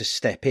goalkeeper to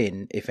step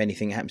in if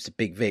anything happens to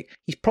Big Vic,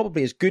 he's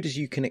probably as good as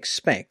you can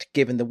expect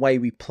given the way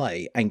we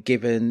play and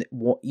given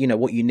what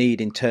you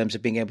need in terms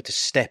of being able to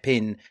step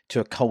in to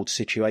a cold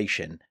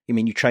situation. I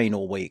mean, you train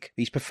all week.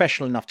 He's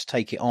professional enough to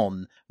take it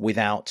on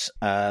without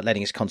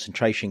letting his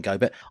concentration go.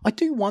 But I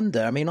do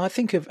wonder, I mean, I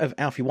think of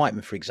Alfie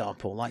Whiteman, for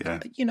example, like,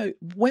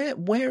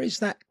 where is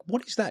that,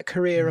 what is that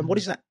career and what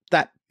is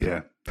that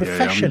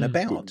profession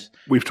about?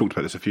 We've talked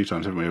about this a few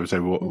times, haven't we? We say,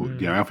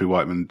 Alfie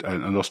Whiteman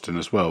and Austin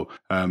as well.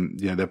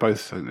 They're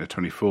both, I think they're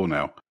 24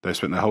 now. They've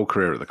spent their whole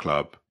career at the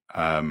club.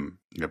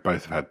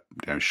 Both have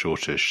had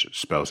shortish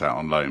spells out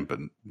on loan, but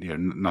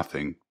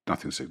nothing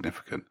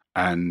significant.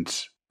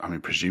 And I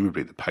mean,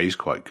 presumably the pay's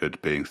quite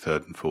good, being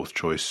third and fourth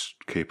choice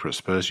keeper at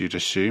Spurs, you'd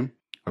assume.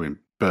 I mean,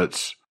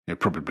 but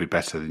probably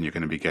better than you're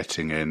going to be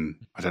getting in.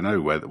 I don't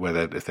know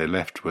if they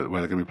left, where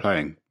they're going to be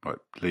playing, like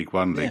League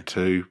One, League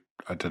Two.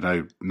 I don't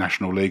know,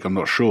 National League. I'm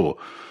not sure.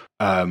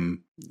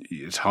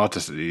 It's hard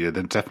to say. They're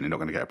definitely not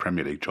going to get a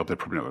Premier League job. They're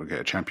probably not going to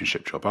get a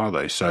Championship job, are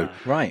they? So,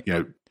 right.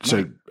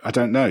 So I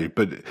don't know,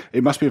 but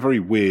it must be a very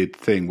weird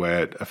thing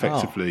where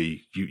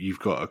effectively you've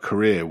got a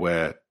career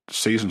where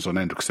seasons on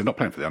end, because they're not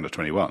playing for the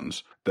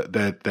under-21s, that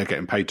they're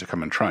getting paid to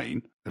come and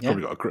train. They've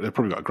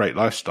probably got a great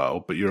lifestyle,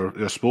 but you're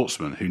a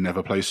sportsman who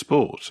never plays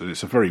sports, and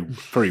it's a very,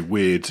 very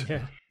weird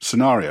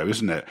scenario,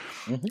 isn't it?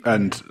 Mm-hmm.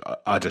 And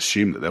I'd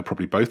assume that they'll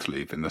probably both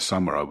leave in the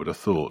summer, I would have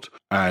thought.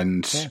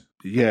 And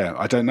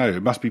I don't know.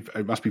 It must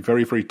be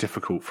very, very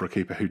difficult for a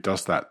keeper who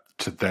does that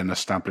to then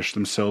establish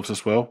themselves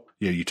as well.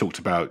 You talked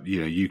about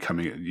you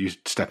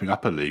stepping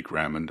up a league,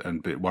 Ram,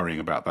 and worrying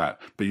about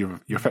that, but you're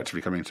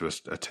effectively coming into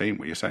a team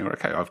where you're saying,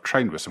 okay, I've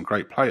trained with some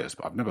great players,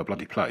 but I've never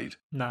bloody played.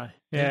 No,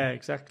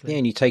 exactly. Yeah,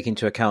 and you take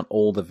into account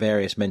all the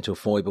various mental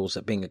foibles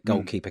that being a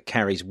goalkeeper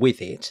carries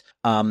with it.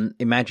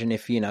 Imagine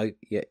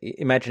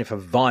if a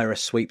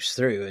virus sweeps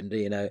through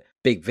and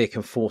Big Vic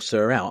and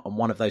Forster are out, and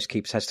one of those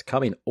keepers has to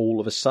come in all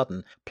of a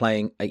sudden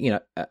playing a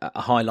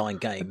high line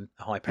game,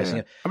 high pressing.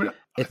 Yeah. I mean,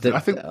 I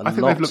think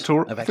they've looked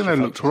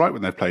all right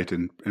when they've played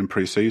in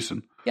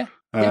pre-season.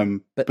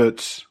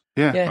 But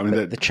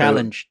the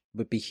challenge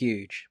would be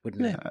huge,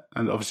 wouldn't it?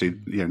 And obviously,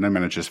 no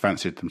managers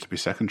fancied them to be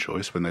second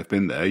choice when they've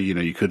been there.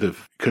 You could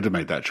have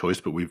made that choice,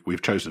 but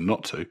we've chosen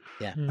not to.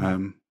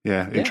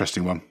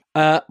 Interesting one.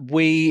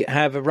 We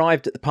have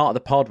arrived at the part of the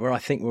pod where I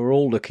think we're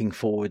all looking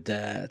forward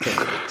to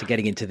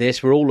getting into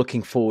this. We're all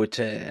looking forward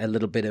to a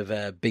little bit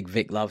of Big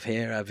Vic love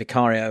here.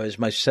 Vicario has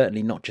most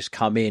certainly not just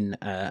come in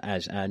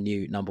as our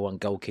new number one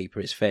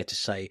goalkeeper. It's fair to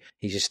say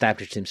he's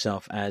established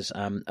himself as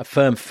a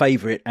firm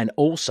favourite and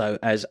also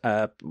as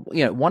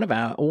one of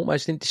our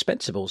almost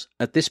indispensables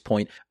at this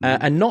point.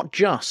 And not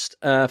just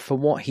for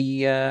what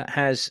he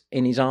has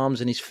in his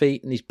arms and his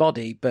feet and his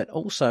body, but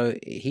also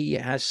he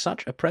has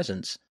such a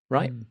presence.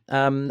 Right?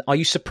 Are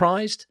you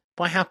surprised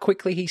by how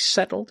quickly he's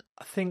settled?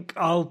 I think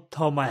I'll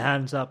hold my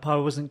hands up. I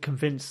wasn't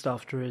convinced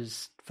after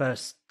his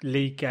first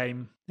league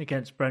game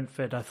against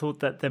Brentford. I thought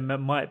that there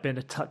might have been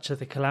a touch of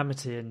the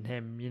calamity in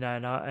him,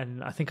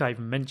 and I think I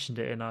even mentioned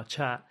it in our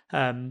chat.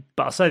 But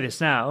I'll say this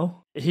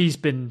now, he's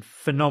been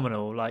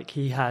phenomenal. Like,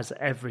 he has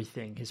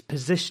everything. His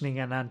positioning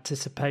and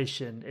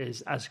anticipation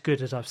is as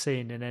good as I've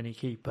seen in any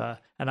keeper.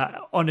 And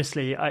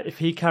honestly, if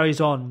he carries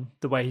on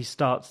the way he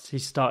started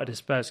his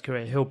Spurs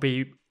career,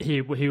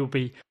 he will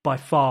be by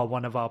far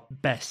one of our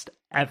best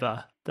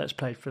ever that's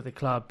played for the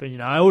club.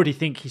 And, I already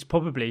think he's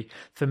probably,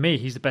 for me,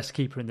 he's the best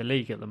keeper in the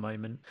league at the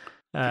moment.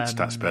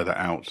 Stats bear that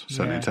out.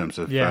 Certainly in terms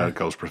of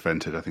goals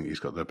prevented, I think he's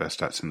got the best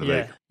stats in the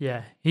league.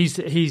 Yeah, he's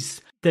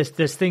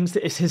there's things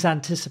that it's his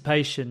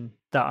anticipation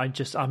that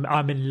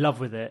I'm in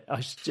love with it.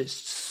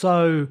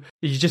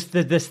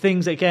 There's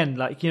things again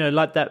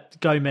like that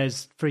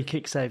Gomez free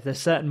kick save. There's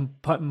certain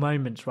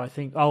moments where I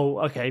think, oh,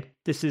 okay,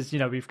 this is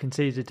we've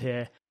conceded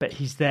here, but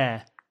he's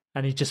there.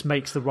 And he just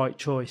makes the right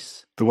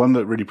choice. The one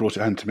that really brought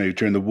it home to me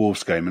during the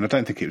Wolves game, and I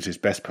don't think it was his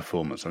best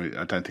performance. I mean,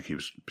 I don't think he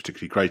was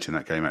particularly great in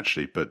that game,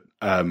 actually. But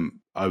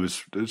I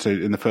was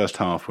in the first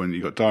half when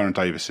you got Dyer and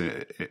Davis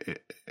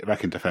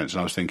back in defence,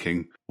 and I was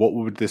thinking, what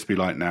would this be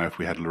like now if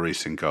we had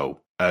Lloris in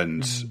goal?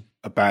 And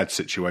a bad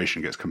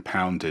situation gets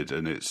compounded,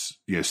 and it's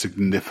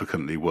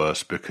significantly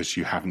worse because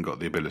you haven't got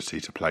the ability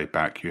to play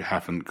back. You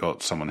haven't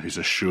got someone who's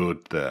assured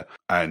there,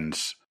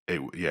 and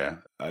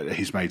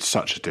he's made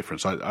such a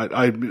difference.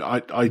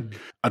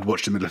 I'd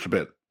watched him a little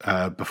bit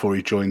before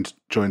he joined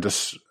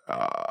us.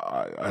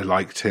 I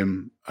liked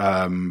him,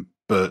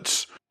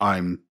 but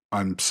I'm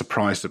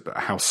surprised at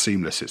how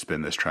seamless it's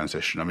been, this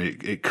transition. I mean,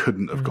 it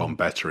couldn't have gone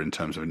better in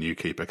terms of a new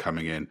keeper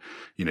coming in.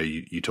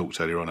 You talked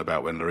earlier on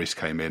about when Lloris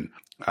came in.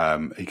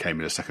 He came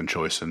in as second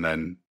choice and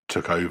then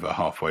took over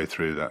halfway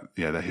through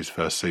that his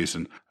first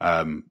season.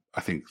 I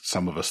think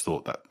some of us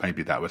thought that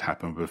maybe that would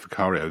happen with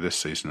Vicario this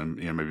season,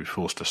 and maybe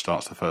Forster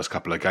starts the first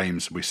couple of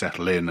games, we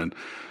settle in,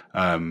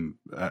 and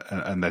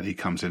then he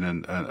comes in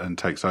and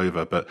takes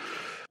over. But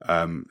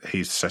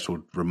he's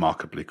settled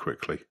remarkably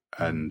quickly,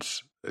 and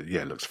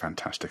it looks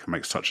fantastic and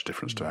makes such a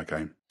difference to our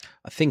game.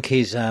 I think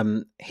his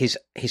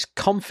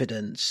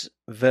confidence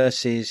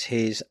versus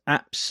his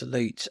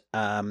absolute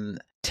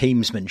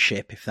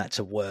teamsmanship, if that's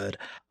a word,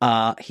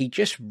 he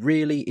just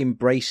really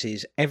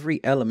embraces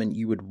every element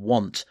you would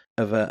want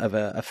of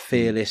a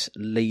fearless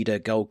leader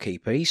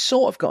goalkeeper. He's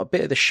sort of got a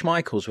bit of the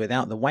Schmeichels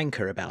without the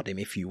wanker about him,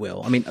 if you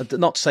will. I mean,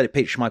 not to say that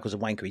Peter Schmeichel's a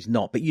wanker, he's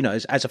not. But,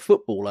 as a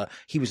footballer,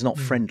 he was not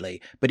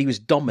friendly, but he was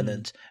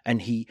dominant,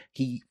 and he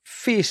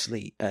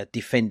fiercely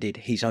defended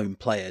his own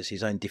players,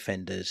 his own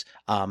defenders,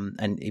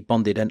 and he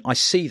bonded. And I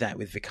see that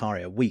with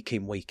Vicario week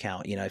in, week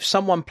out. If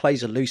someone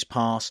plays a loose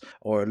pass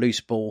or a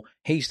loose ball,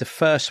 he's the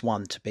first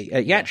one to be.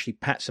 He actually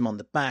pats him on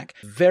the back,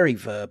 very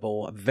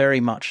verbal, very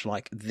much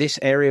like, this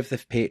area of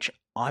the pitch,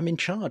 I'm in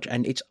charge,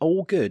 and it's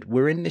all good.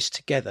 We're in this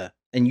together.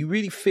 And you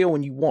really feel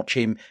when you watch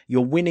him,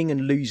 you're winning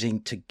and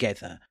losing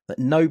together, that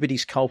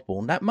nobody's culpable.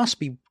 And that must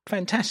be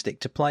fantastic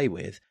to play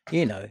with,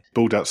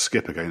 Balled out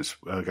skip against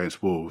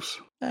Wolves.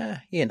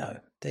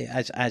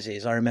 As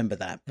is, I remember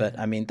that. But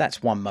I mean,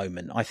 that's one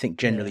moment. I think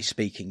generally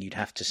speaking, you'd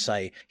have to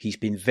say he's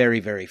been very,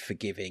 very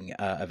forgiving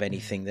of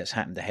anything that's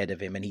happened ahead of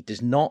him. And he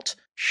does not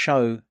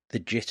show the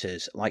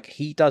jitters. Like,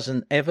 he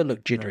doesn't ever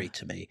look jittery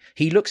to me.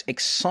 He looks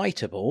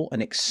excitable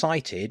and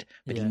excited,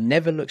 but he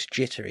never looks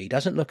jittery. He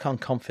doesn't look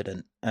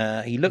unconfident.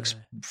 He looks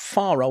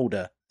far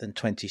older than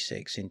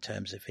 26 in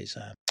terms of his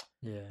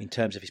in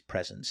terms of his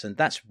presence, and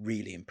that's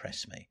really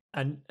impressed me.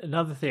 And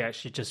another thing,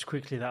 actually, just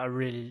quickly, that I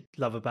really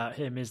love about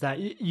him is that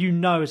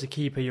as a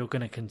keeper you're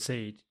going to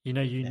concede.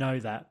 Know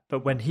that,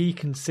 but when he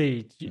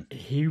concedes,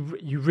 you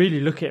really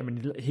look at him,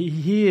 and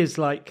he's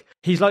like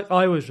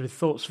I was with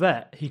Thoughts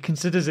Vet. He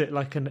considers it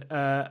like an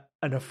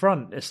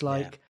affront. It's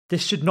like,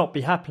 this should not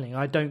be happening.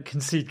 I don't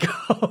concede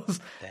goals.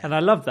 And I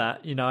love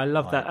that. I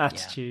love that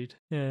attitude.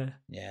 Yeah.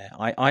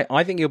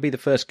 I think he'll be the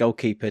first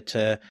goalkeeper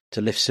to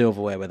lift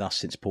silverware with us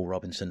since Paul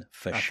Robinson,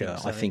 for sure.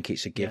 I think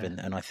it's a given,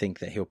 and I think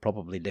that he'll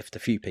probably lift a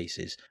few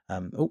pieces.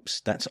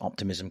 Oops, that's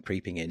optimism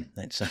creeping in.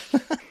 That's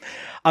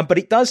but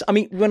it does. I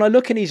mean, when I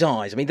look in his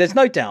eyes, I mean, there's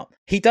no doubt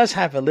he does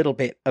have a little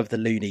bit of the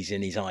loonies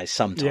in his eyes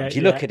sometimes.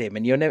 You look at him,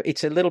 and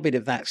it's a little bit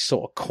of that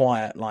sort of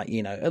quiet, like,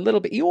 a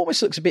little bit. He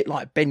almost looks a bit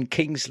like Ben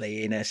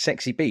Kingsley in a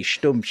Sexy Beast.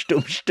 Stum,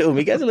 stum, stum.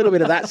 He gets a little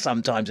bit of that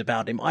sometimes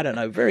about him. I don't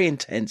know. Very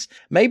intense.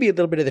 Maybe a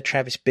little bit of the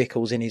Travis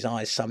Bickles in his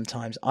eyes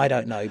sometimes. I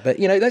don't know. But,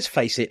 let's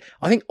face it.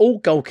 I think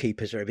all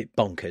goalkeepers are a bit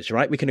bonkers,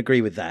 right? We can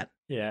agree with that.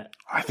 Yeah.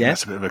 I think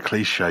that's a bit of a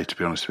cliche, to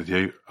be honest with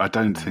you. I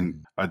don't think...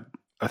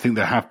 I think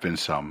there have been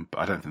some, but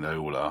I don't think they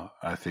all are.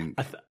 I think...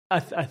 I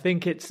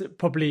think it's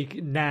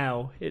probably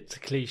now it's a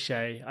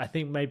cliche. I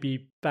think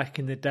maybe back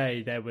in the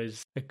day there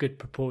was a good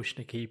proportion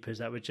of keepers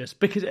that were just,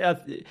 because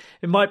it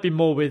might be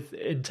more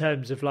in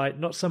terms of like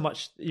not so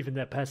much even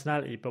their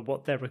personality, but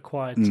what they're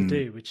required to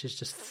do, which is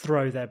just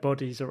throw their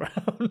bodies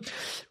around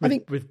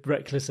with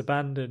reckless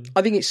abandon.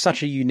 I think it's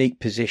such a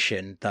unique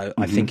position, though.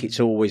 I think it's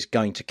always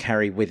going to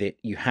carry with it.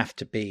 You have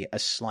to be a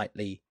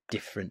slightly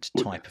different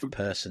type of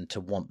person to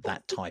want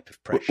that type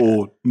of pressure,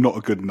 or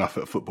not good enough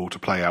at football to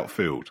play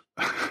outfield.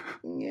 I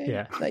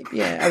mean,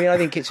 I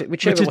think it's whichever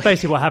which is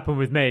basically what happened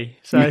with me.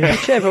 So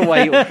whichever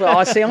way.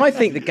 I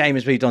think the game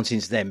has moved on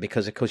since then,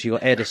 because of course you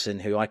got Edison,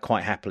 who I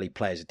quite happily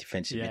play as a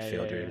defensive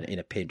midfielder in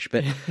a pinch.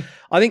 But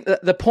I think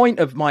the point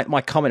of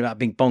my comment about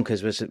being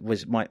bonkers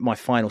was my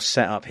final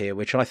setup here,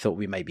 which I thought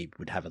we maybe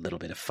would have a little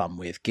bit of fun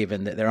with,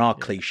 given that there are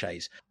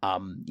cliches,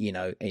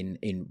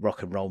 in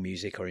rock and roll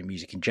music or in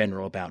music in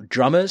general about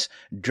drummers.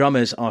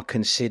 Drummers are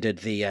considered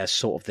the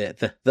sort of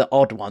the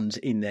odd ones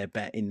in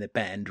the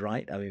band,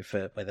 right? I mean,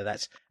 for whether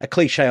that's a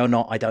cliche or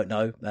not, I don't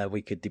know.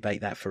 We could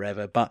debate that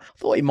forever, but I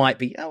thought it might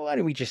be. Why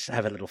don't we just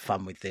have a little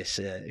fun with this?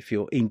 If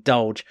you'll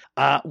indulge,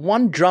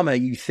 one drummer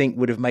you think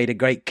would have made a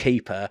great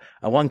keeper,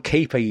 and one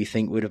keeper you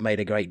think would have made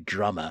a great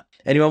drummer.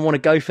 Anyone want to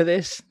go for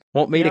this?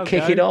 Want me to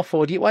kick it off,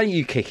 or why don't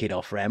you kick it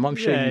off, Ram? I'm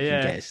sure you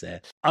can get us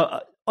there.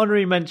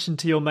 Honorary mention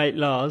to your mate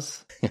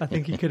Lars. I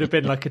think he could have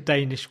been like a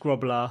Danish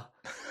grobbler.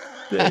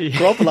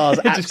 Grobbler's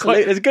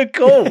absolutely, it's a good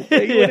call.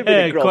 He would have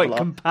been a grobbler. Quite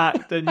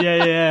compact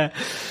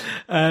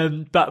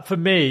and but for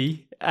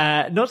me,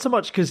 not so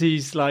much because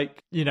he's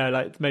like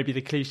maybe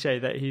the cliche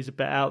that he's a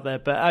bit out there,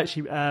 but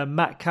actually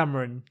Matt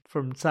Cameron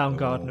from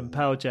Soundgarden and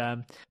Pearl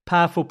Jam,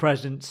 powerful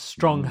presence,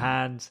 strong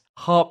hands,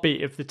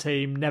 heartbeat of the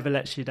team, never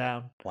lets you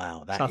down.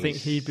 Wow, I think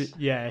he'd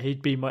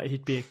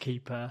be a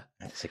keeper.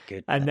 That's a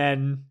good. And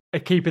then a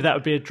keeper that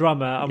would be a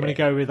drummer. I'm going to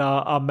go with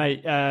our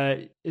mate.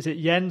 Is it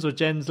Jens or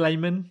Jens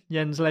Lehmann?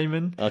 Jens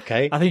Lehmann.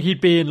 Okay. I think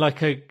he'd be in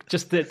like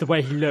just the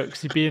way he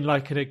looks. He'd be in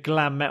like in a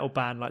glam metal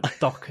band like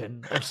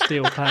Dokken or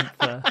Steel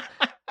Panther.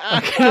 I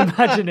can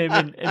imagine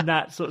him in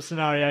that sort of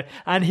scenario.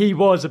 And he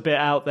was a bit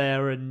out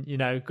there and,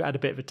 had a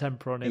bit of a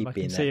temper on him. I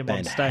can see him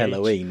on stage.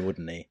 Halloween,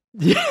 wouldn't he?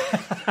 Yeah.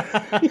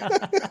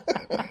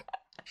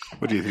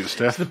 What do you think,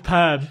 Steph? The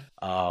perm.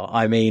 Oh,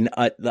 I mean,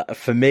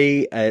 for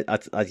me,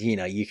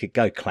 you could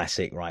go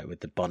classic, right, with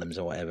the Bonhams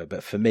or whatever.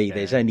 But for me,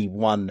 there's only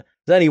one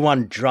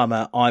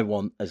drummer I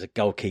want as a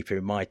goalkeeper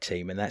in my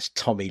team, and that's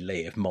Tommy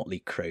Lee of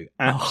Motley Crue.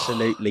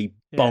 Absolutely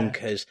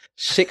bonkers.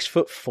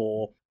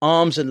 6'4",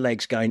 arms and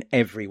legs going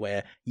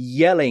everywhere,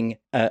 yelling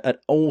at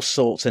all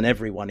sorts and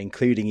everyone,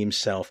 including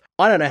himself.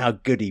 I don't know how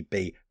good he'd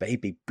be, but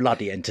he'd be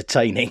bloody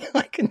entertaining.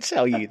 I can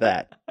tell you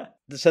that.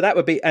 So that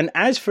would be. And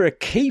as for a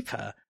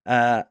keeper,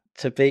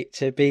 to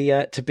be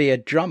a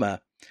drummer,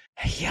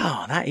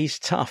 Yeah, that is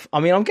tough. I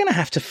mean, I'm going to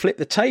have to flip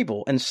the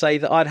table and say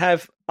that I'd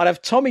have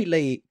Tommy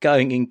Lee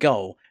going in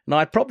goal, and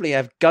I'd probably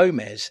have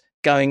Gomez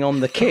going on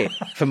the kit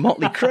for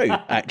Motley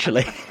Crue,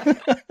 actually.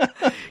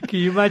 Can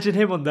you imagine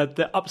him on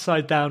the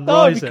upside down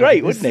Oh, riser? it'd be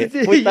great, wouldn't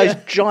it? With those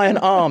Yeah. giant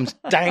arms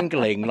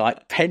dangling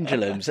like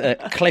pendulums,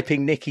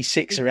 clipping Nikki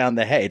Sixx around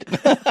the head.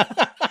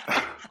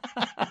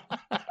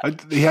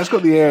 He has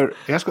got the air.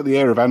 He has got the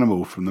air of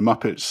Animal from the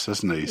Muppets,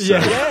 hasn't he? So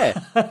Yeah.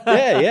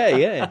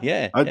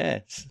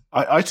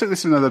 I took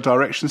this in another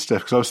direction,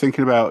 Steph, because I was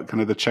thinking about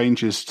kind of the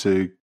changes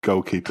to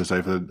goalkeepers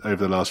over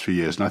the last few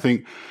years, and I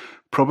think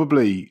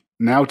probably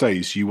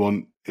nowadays you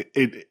want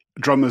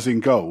drummers in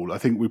goal. I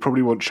think we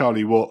probably want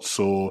Charlie Watts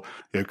or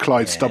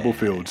Clyde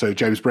Stubblefield. So one of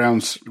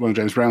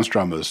James Brown's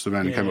drummers, the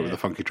man who came up with the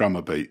funky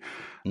drummer beat.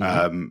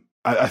 Mm-hmm.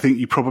 I think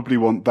you probably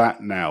want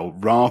that now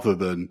rather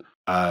than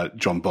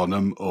John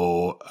Bonham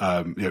or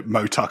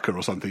Mo Tucker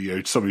or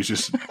something. Somebody's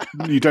just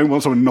you don't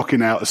want someone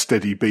knocking out a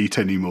steady beat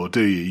anymore,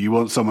 do you? You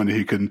want someone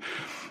who can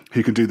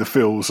do the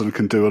fills and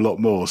can do a lot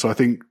more. So I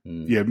think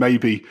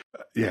maybe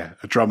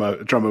a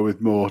drummer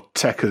with more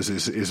techers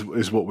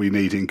is what we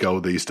need in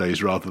goal these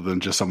days, rather than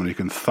just someone who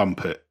can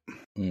thump it.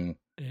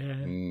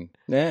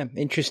 Yeah,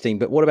 interesting.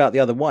 But what about the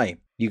other way?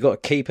 You got a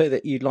keeper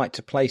that you'd like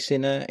to place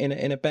in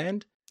a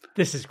band?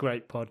 This is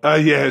great, Pod.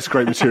 It's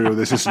great material,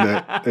 this, isn't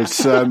it?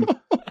 It's,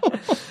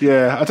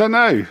 I don't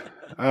know.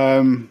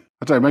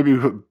 Maybe we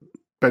put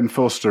Ben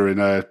Foster in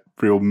a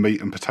real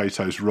meat and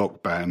potatoes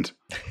rock band.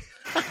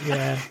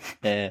 Yeah.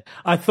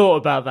 I thought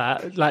about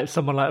that, like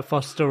someone like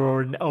Foster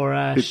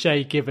or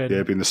Shay Given.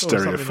 Yeah, being the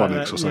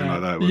Stereophonics or something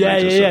like that.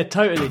 Yeah,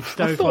 totally.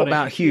 I thought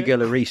about Hugo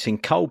Lloris in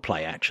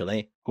Coldplay,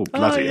 actually. Oh,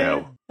 bloody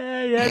hell.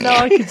 Yeah, no,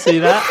 I can see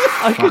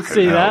that. I can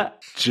see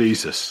that.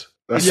 Jesus.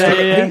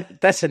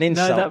 That's an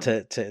insult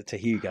to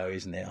Hugo,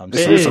 isn't it?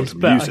 It's an insult to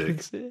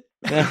music.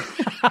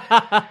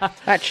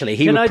 Actually,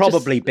 he would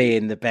probably be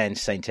in the band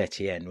Saint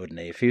Etienne, wouldn't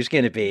he? If he was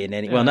going to be in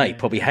any, he'd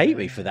probably hate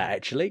me for that.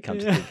 Actually, come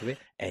to think of it.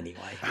 Anyway,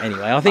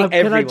 I think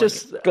everyone.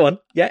 Go on.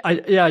 Yeah,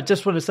 I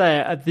just want to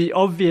say the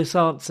obvious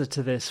answer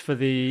to this for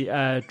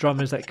the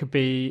drummers that could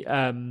be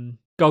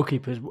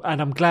goalkeepers,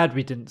 and I'm glad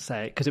we didn't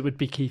say it because it would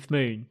be Keith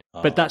Moon.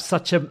 But that's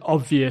such an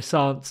obvious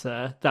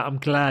answer that I'm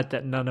glad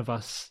that none of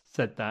us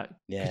said that,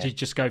 because you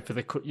just go for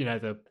the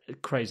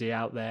crazy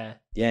out there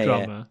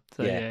drummer.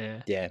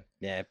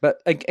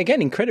 But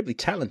again, incredibly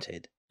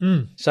talented.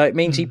 So it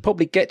means he'd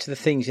probably get to the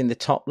things in the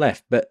top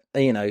left, but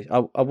I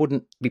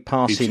wouldn't be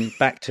passing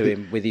back to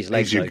him with his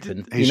legs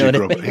open. He's your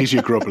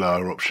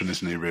Grobbelaar option,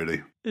 isn't he?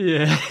 Really?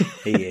 Yeah,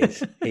 he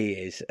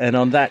is. And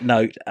on that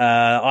note,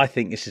 I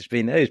think it's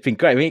been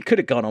great. I mean, it could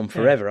have gone on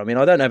forever. I mean,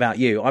 I don't know about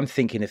you. I'm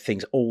thinking of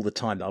things all the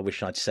time that I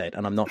wish I'd said,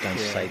 and I'm not going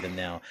to say them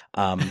now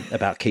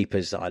about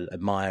keepers that I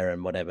admire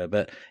and whatever.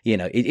 But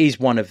it is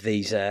one of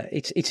these.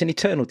 It's an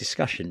eternal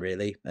discussion,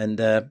 really. And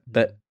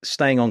but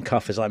staying on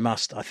cuff as I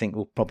must, I think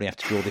we'll probably have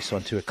to draw this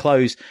one to a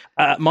close.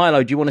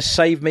 Milo, do you want to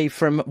save me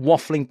from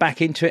waffling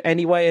back into it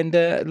anyway and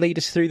lead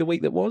us through the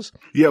week that was?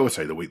 Yeah, we'll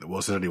say the week that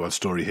was. There's only one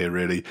story here,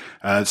 really.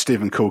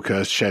 Stephen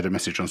Coulker shared a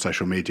message on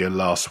social media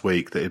last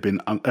week that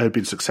had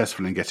been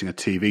successful in getting a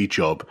TV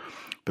job,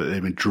 but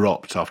they'd been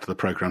dropped after the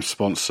programme's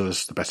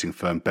sponsors, the betting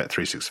firm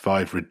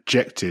Bet365,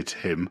 rejected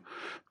him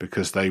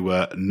because they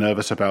were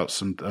nervous about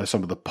some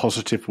of the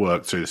positive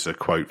work. So this is a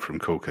quote from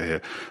Coulker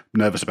here.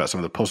 Nervous about some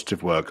of the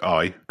positive work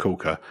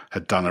Coulker,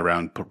 had done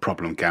around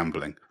problem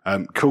gambling.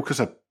 Coulker's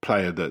a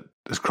player that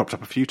has cropped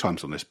up a few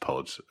times on this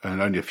pod,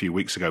 and only a few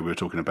weeks ago we were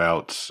talking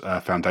about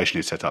a foundation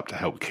he set up to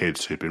help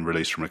kids who'd been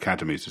released from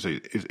academies. So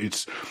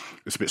it's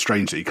a bit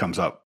strange that he comes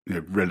up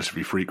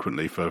relatively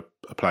frequently for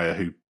a player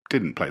who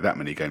didn't play that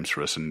many games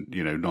for us, and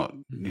not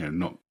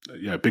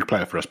a big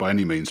player for us by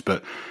any means,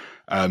 but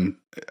an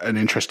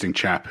interesting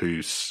chap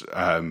who's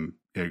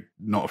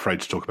not afraid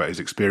to talk about his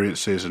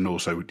experiences, and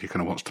also he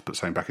kind of wants to put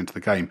something back into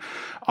the game.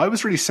 I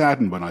was really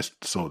saddened when I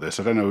saw this.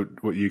 I don't know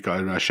what you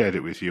guys. I shared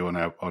it with you on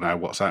our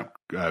WhatsApp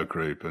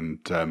group, and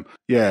I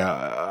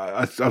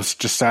was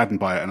just saddened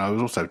by it, and I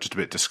was also just a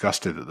bit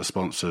disgusted that the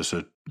sponsors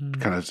had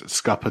kind of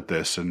scuppered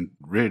this, and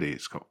really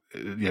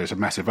it's a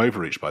massive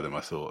overreach by them.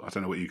 I thought. I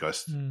don't know what you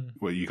guys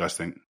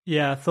think.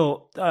 Yeah,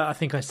 I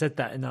think I said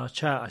that in our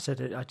chat.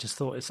 I just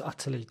thought it's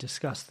utterly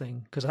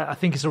disgusting, because I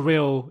think it is a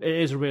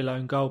real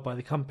own goal by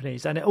the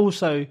companies, and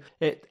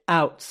it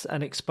outs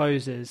and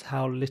exposes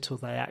how little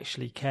they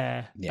actually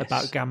care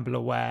about Gamble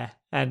Aware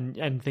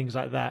and things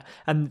like that.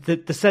 And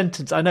the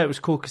sentence, I know it was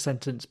Coulker's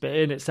sentence, but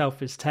in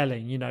itself is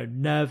telling,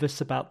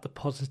 nervous about the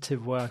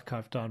positive work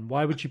I've done.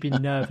 Why would you be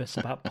nervous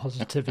about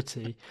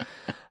positivity?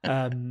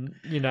 And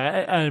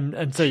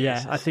so,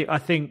 I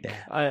think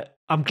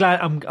I'm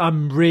glad,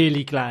 I'm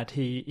really glad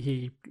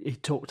he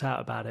talked out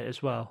about it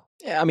as well.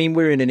 Yeah, I mean,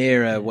 we're in an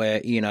era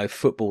where,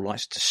 football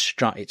likes to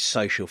strut its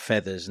social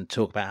feathers and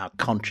talk about how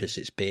conscious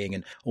it's being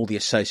and all the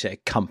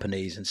associated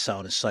companies and so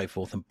on and so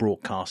forth and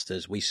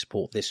broadcasters. We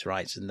support this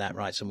rights and that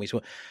rights. And we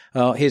support.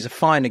 Here's a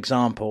fine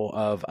example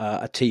of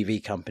a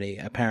TV company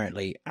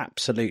apparently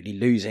absolutely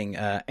losing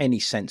any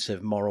sense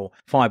of moral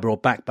fibre or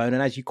backbone.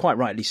 And as you quite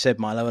rightly said,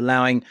 Milo,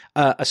 allowing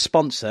a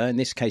sponsor, in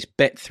this case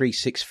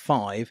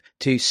Bet365,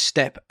 to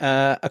step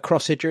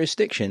across a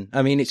jurisdiction.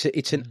 I mean,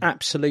 it's an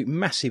absolute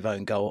massive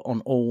own goal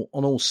on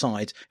all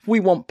sides. If we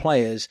want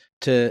players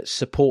to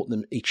support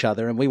each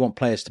other and we want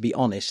players to be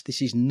honest,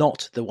 this is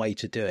not the way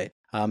to do it.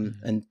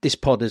 And this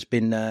pod has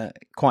been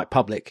quite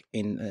public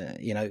in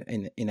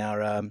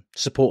our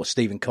support of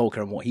Stephen Colker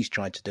and what he's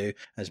trying to do,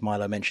 as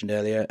Milo mentioned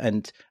earlier,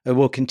 and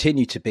will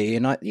continue to be.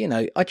 And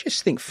I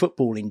just think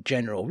football in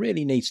general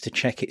really needs to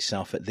check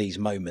itself at these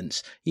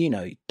moments.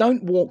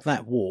 Don't walk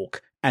that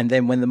walk. And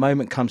then when the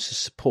moment comes to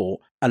support,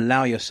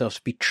 allow yourself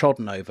to be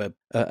trodden over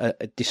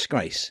a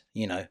disgrace,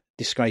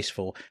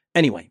 disgraceful.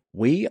 Anyway,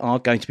 we are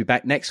going to be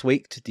back next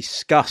week to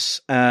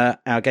discuss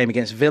our game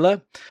against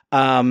Villa.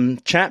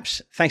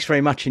 Chaps, thanks very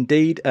much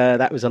indeed.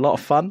 That was a lot of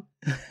fun.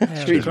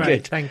 It's really great.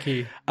 Good. Thank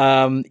you.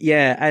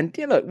 And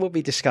look, we'll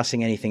be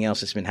discussing anything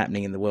else that's been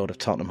happening in the world of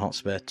Tottenham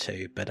Hotspur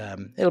too. But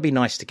it'll be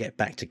nice to get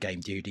back to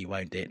game duty,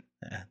 won't it?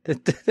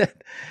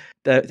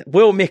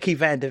 Will Mickey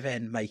van der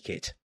Ven make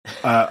it?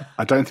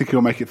 I don't think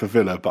he'll make it for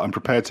Villa, but I'm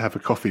prepared to have a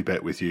coffee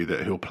bet with you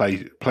that he'll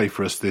play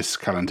for us this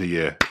calendar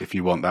year if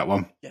you want that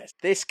one. Yes,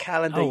 this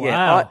calendar year.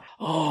 Wow.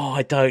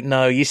 I don't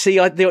know. You see,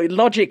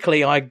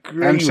 logically, I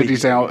agree. And said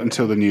he's out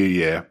until the new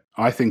year.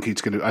 I think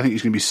he's going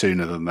to be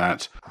sooner than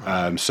that.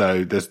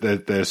 So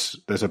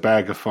there's a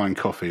bag of fine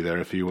coffee there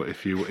if you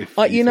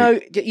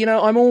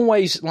I'm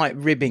always like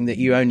ribbing that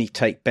you only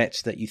take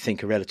bets that you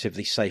think are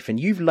relatively safe, and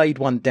you've laid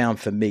one down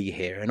for me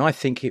here, and I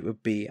think it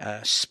would be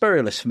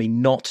spurrilous for me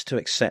not to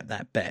accept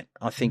that bet.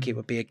 I think it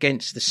would be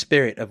against the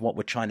spirit of what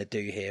we're trying to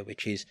do here,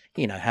 which is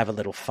have a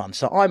little fun.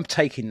 So I'm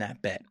taking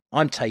that bet.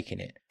 I'm taking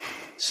it.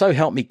 So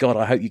help me God,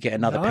 I hope you get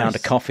another pound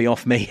of coffee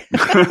off me.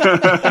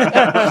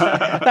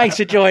 Thanks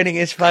for joining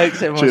us,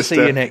 folks, and we'll see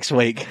you next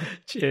week.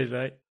 Cheers,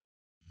 mate.